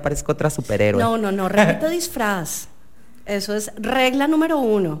así ya parezco otra superhéroe. No, repite disfraz. Eso es regla número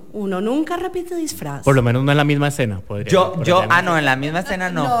 1. Uno nunca repite disfraz. Por lo menos no en la misma escena. Podría ser, por ejemplo. No, en la misma escena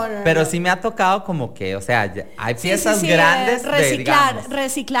no. No, pero no. sí me ha tocado como que, o sea, hay Sí, fiestas sí, grandes reciclar, digamos,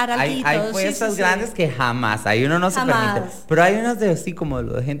 reciclar hay alguitos, sí, fiestas sí, sí. grandes que jamás, ahí uno no se Jamás. permite. Pero hay unas de así como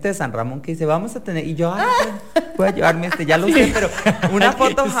lo de gente de San Ramón que dice, vamos a tener, y yo, ay, voy a llevarme ya lo sé, pero una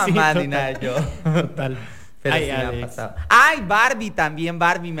foto Sí, jamás, ni total. nada, yo. Total. Pero Ay, sí me ha Alex. pasado. Ay, Barbie también,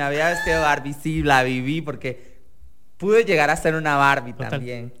 Barbie, me había vestido de Barbie, sí, la viví porque pude llegar a ser una Barbie Total,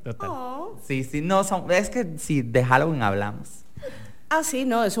 también. total. Oh. Sí, no, es que sí, de Halloween hablamos. Ah, sí,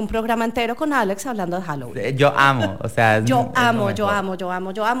 no, es un programa entero con Alex hablando de Halloween. Yo amo, o sea, es Yo lo amo.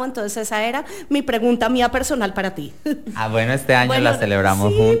 mejor. Entonces esa era mi pregunta mía personal para ti. Ah, bueno, este año Bueno, la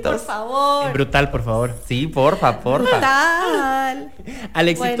celebramos sí, juntos. por favor. Brutal, por favor. Sí, porfa. Brutal.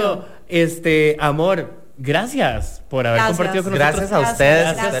 Alexito, Bueno. amor, gracias por haber Gracias. compartido con Gracias nosotros. a ustedes,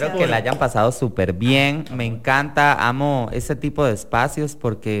 gracias. espero que la hayan pasado súper bien. Me encanta, amo ese tipo de espacios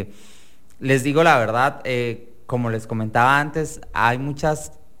porque les digo la verdad, como les comentaba antes, hay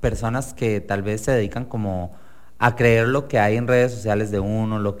muchas personas que tal vez se dedican como a creer lo que hay en redes sociales de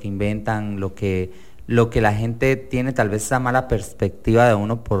uno, lo que inventan, lo que la gente tiene tal vez esa mala perspectiva de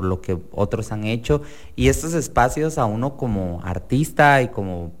uno por lo que otros han hecho, y estos espacios a uno como artista y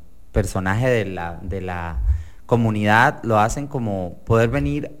como personaje de la comunidad lo hacen como poder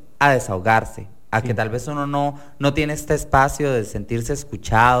venir a desahogarse, a que tal vez uno no tiene este espacio de sentirse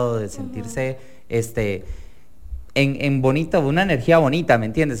escuchado, de sentirse en bonito, una energía bonita, ¿me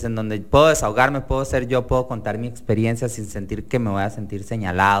entiendes? En donde puedo desahogarme, puedo ser yo, puedo contar mi experiencia sin sentir que me voy a sentir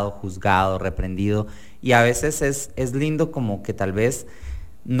señalado, juzgado, reprendido. Y a veces es lindo como que tal vez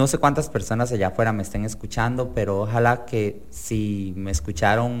No sé cuántas personas allá afuera me estén escuchando, pero ojalá que si me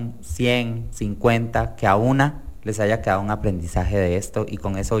escucharon 100, 50, que a una les haya quedado un aprendizaje de esto, y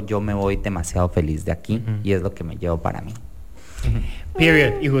con eso yo me voy demasiado feliz de aquí, y es lo que me llevo para mí.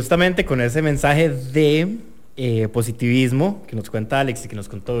 Period. Y justamente con ese mensaje de positivismo que nos cuenta Alex y que nos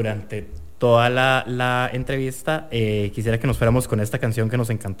contó durante toda la entrevista, quisiera que nos fuéramos con esta canción que nos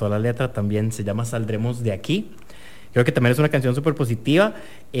encantó la letra, también se llama Saldremos de Aquí. Creo que también es una canción súper positiva.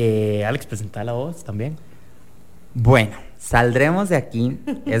 Alex, presenta la voz también. Bueno, Saldremos de Aquí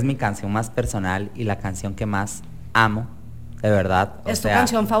es mi canción más personal y la canción que más amo, de verdad. ¿Es tu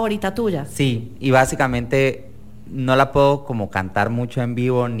canción favorita tuya? Sí, y básicamente no la puedo como cantar mucho en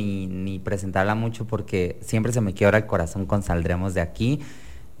vivo ni presentarla mucho porque siempre se me quiebra el corazón con Saldremos de Aquí,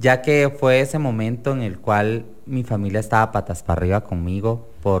 ya que fue ese momento en el cual mi familia estaba patas para arriba conmigo,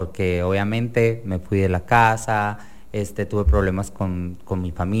 porque obviamente me fui de la casa, tuve problemas con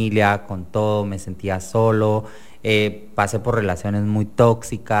mi familia, con todo, me sentía solo, pasé por relaciones muy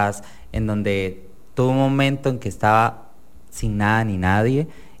tóxicas, en donde tuve un momento en que estaba sin nada ni nadie,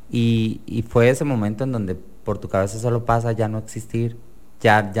 y fue ese momento en donde por tu cabeza solo pasa ya no existir,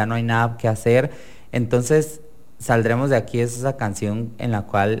 ya no hay nada que hacer. Entonces Saldremos de Aquí es esa canción en la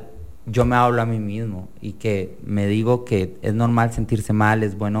cual yo me hablo a mí mismo y que me digo que es normal sentirse mal,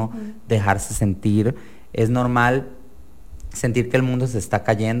 es bueno dejarse sentir, es normal sentir que el mundo se está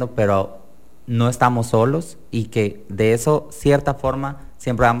cayendo, pero no estamos solos y que de eso, cierta forma,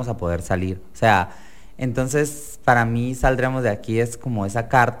 siempre vamos a poder salir. O sea, entonces para mí Saldremos de Aquí es como esa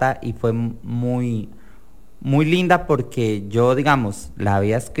carta, y fue muy, muy linda porque yo, digamos, la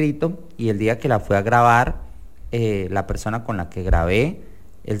había escrito, y el día que la fui a grabar, la persona con la que grabé,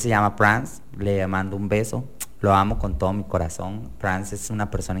 él se llama Franz, le mando un beso, lo amo con todo mi corazón. Franz es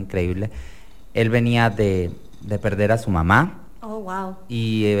una persona increíble. Él venía de perder a su mamá. Oh, wow.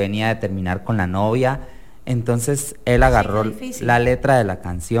 Y venía de terminar con la novia. Entonces él agarró la letra de la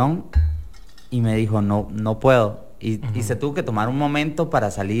canción y me dijo, no puedo. Y se tuvo que tomar un momento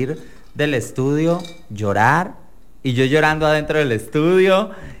para salir del estudio, llorar, y yo llorando adentro del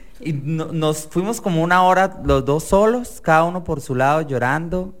estudio. Y nos fuimos como una hora los dos solos, cada uno por su lado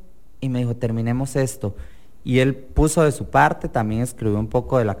llorando, y me dijo, terminemos esto. Y él puso de su parte, también escribió un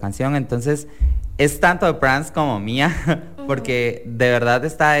poco de la canción. Entonces es tanto de Franz como mía, porque de verdad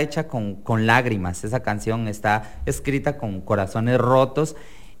está hecha con lágrimas. Esa canción está escrita con corazones rotos,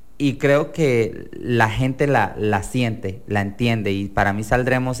 y creo que la gente la siente, la entiende, y para mí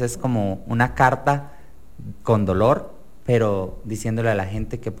Saldremos es como una carta con dolor, pero diciéndole a la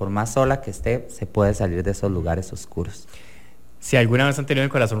gente que por más sola que esté, se puede salir de esos lugares oscuros. Si alguna vez han tenido el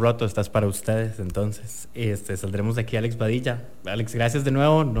corazón roto, estás para ustedes. Entonces, Saldremos de Aquí, Alex Badilla. Alex, gracias de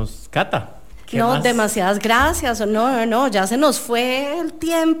nuevo. Nos cata. No, más? demasiadas gracias. No, ya se nos fue el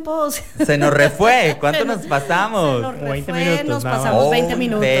tiempo. Se nos refue. ¿Cuánto nos pasamos? Se nos refue, 20 minutos, nos nada más. pasamos 20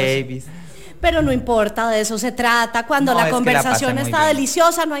 minutos. Babies. Pero no importa, de eso se trata. Cuando No, la es que la conversación pasé muy está bien.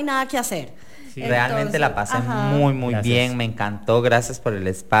 deliciosa, no hay nada que hacer. Sí. Realmente la pasé ajá. muy Gracias. bien, me encantó, gracias por el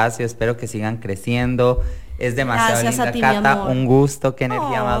espacio, espero que sigan creciendo. Es demasiado Gracias a linda, ti, mi Cata, amor. un gusto, qué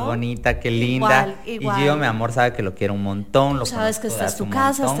energía Oh, más bonita, qué linda. igual. Y Gio, mi amor, sabe que lo quiero un montón. Lo Sabes que conozco esta es tu hace un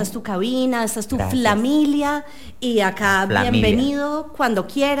casa, montón. esta es tu cabina, esta es tu Gracias. familia, y acá Flamilia. bienvenido cuando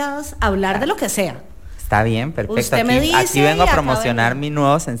quieras hablar de lo que sea. Está bien, perfecto. Usted me dice aquí vengo y a acá promocionar vengo. mi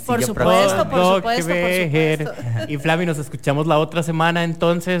nuevo sencillo. Por supuesto, No, por qué supuesto. ver. Y Flami, nos escuchamos la otra semana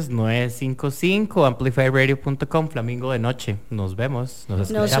entonces, 955, amplifyradio.com, Flamingo de Noche. Nos vemos, nos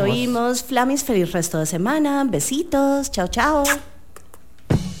escuchamos. Nos oímos, Flamis, feliz resto de semana, besitos, chao, chao.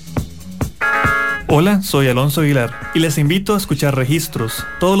 Hola, soy Alonso Aguilar y les invito a escuchar Registros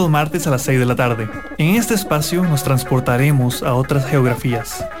todos los martes a las 6 de la tarde. En este espacio nos transportaremos a otras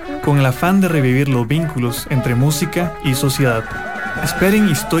geografías, con el afán de revivir los vínculos entre música y sociedad. Esperen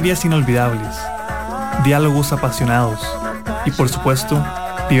historias inolvidables, diálogos apasionados y, por supuesto,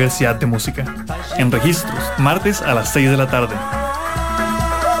 diversidad de música. En Registros, martes a las 6 de la tarde.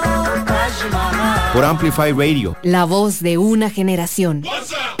 Por Amplify Radio. La voz de una generación.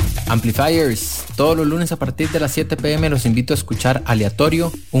 Amplifiers, todos los lunes a partir de las 7 p.m. los invito a escuchar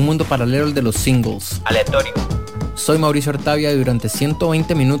Aleatorio, un mundo paralelo de los singles. Aleatorio. Soy Mauricio Ortavia y durante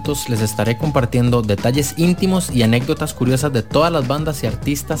 120 minutos les estaré compartiendo detalles íntimos y anécdotas curiosas de todas las bandas y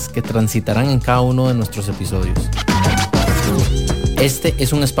artistas que transitarán en cada uno de nuestros episodios. Este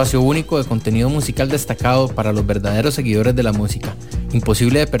es un espacio único de contenido musical destacado para los verdaderos seguidores de la música.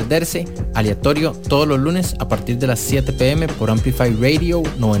 Imposible de perderse, Aleatorio todos los lunes a partir de las 7 p.m. por Amplify Radio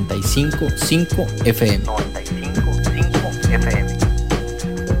 95.5 FM. 95.5 FM.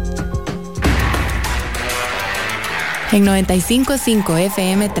 En 95.5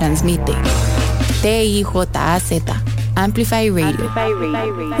 FM transmite TIJAZ, Amplify Radio,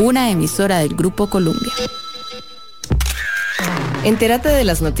 una emisora del Grupo Columbia. Entérate de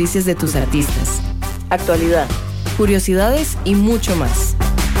las noticias de tus artistas, actualidad, curiosidades y mucho más.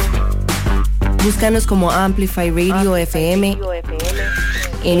 Búscanos como Amplify Radio FM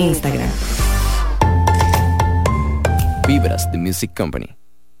en Instagram. Vibras, The Music Company.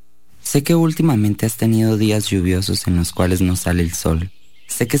 Sé que últimamente has tenido días lluviosos en los cuales no sale el sol.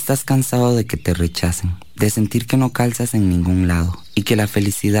 Sé que estás cansado de que te rechacen, de sentir que no calzas en ningún lado y que la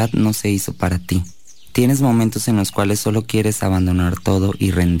felicidad no se hizo para ti. Tienes momentos en los cuales solo quieres abandonar todo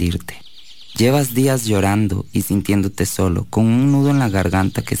y rendirte. Llevas días llorando y sintiéndote solo, con un nudo en la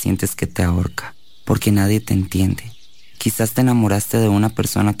garganta que sientes que te ahorca, porque nadie te entiende. Quizás te enamoraste de una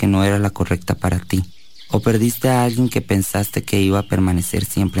persona que no era la correcta para ti, o perdiste a alguien que pensaste que iba a permanecer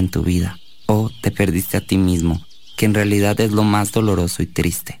siempre en tu vida, o te perdiste a ti mismo, que en realidad es lo más doloroso y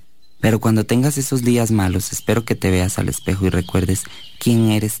triste. Pero cuando tengas esos días malos, espero que te veas al espejo y recuerdes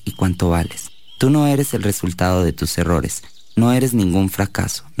quién eres y cuánto vales. Tú no eres el resultado de tus errores, no eres ningún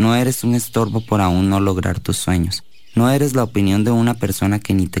fracaso, no eres un estorbo por aún no lograr tus sueños, no eres la opinión de una persona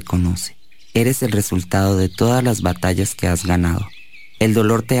que ni te conoce. Eres el resultado de todas las batallas que has ganado. El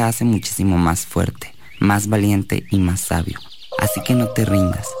dolor te hace muchísimo más fuerte, más valiente y más sabio. Así que no te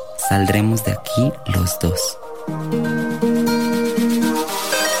rindas, saldremos de aquí los dos.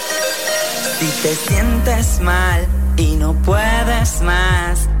 Si te sientes mal y no puedes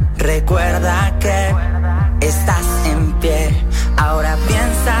más, recuerda que estás en pie. Ahora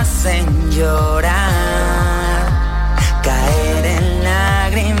piensas en llorar, caer en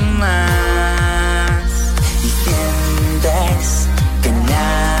lágrimas y sientes que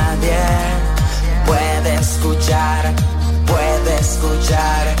nadie puede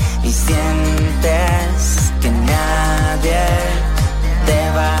escuchar y sientes que nadie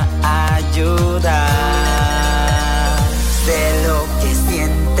te va a ayudar. De lo que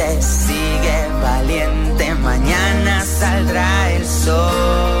sientes, sigue valiente, mañana saldrá el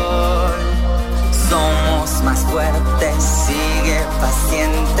sol. Somos más fuertes, sigue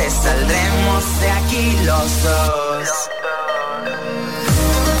paciente, saldremos de aquí los dos.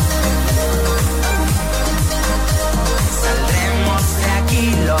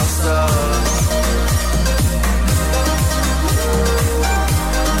 Los dos.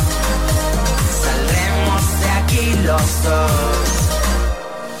 Saldremos de aquí los dos.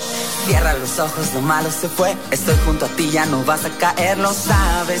 Cierra los ojos, lo malo se fue. Estoy junto a ti, ya no vas a caer, lo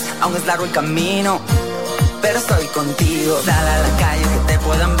sabes. Aún es largo el camino, pero estoy contigo. Sal a la calle que te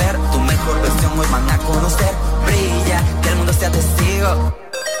puedan ver. Tu mejor versión hoy van a conocer. Brilla, que el mundo sea testigo.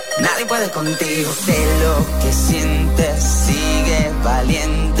 Nadie puede contigo. Sé lo que sientes, sigue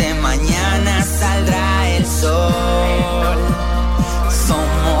valiente, mañana saldrá el sol.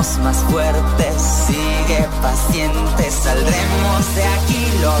 Somos más fuertes, sigue paciente, saldremos de aquí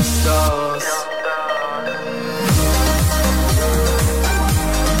los dos.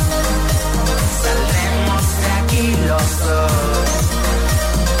 Saldremos de aquí los dos.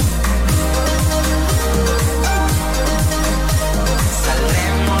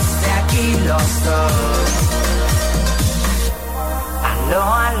 Los dos. Aló,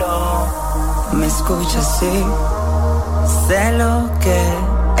 aló, ¿me escuchas? Sí, sé lo que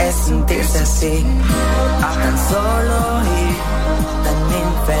es sentirse así, tan solo y tan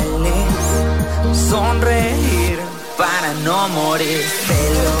infeliz. Sonreír para no morir. Sé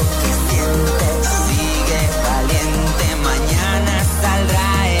lo que sientes, sigue valiente, mañana saldrá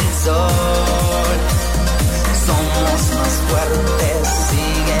el sol. Somos más fuertes,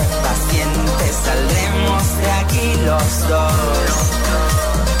 sigue paciente, saldremos de aquí los dos.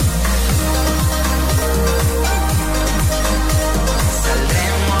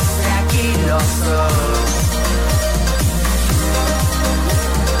 Saldremos de aquí los dos.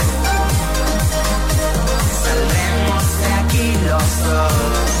 Saldremos de aquí los dos.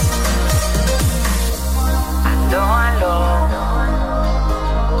 Aló, aló.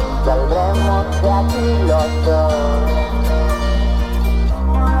 Saldremos de aquí los dos.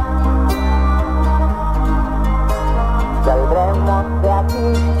 Saldremos de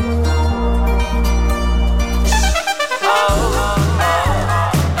aquí.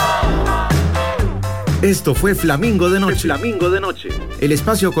 Esto fue Flamingo de Noche. Flamingo de Noche. El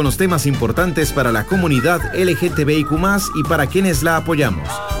espacio con los temas importantes para la comunidad LGTBIQ+, y para quienes la apoyamos.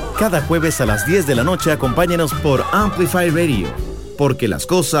 Cada jueves a las 10 de la noche acompáñenos por Amplify Radio. Porque las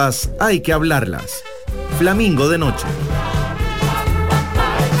cosas hay que hablarlas. Flamingo de Noche.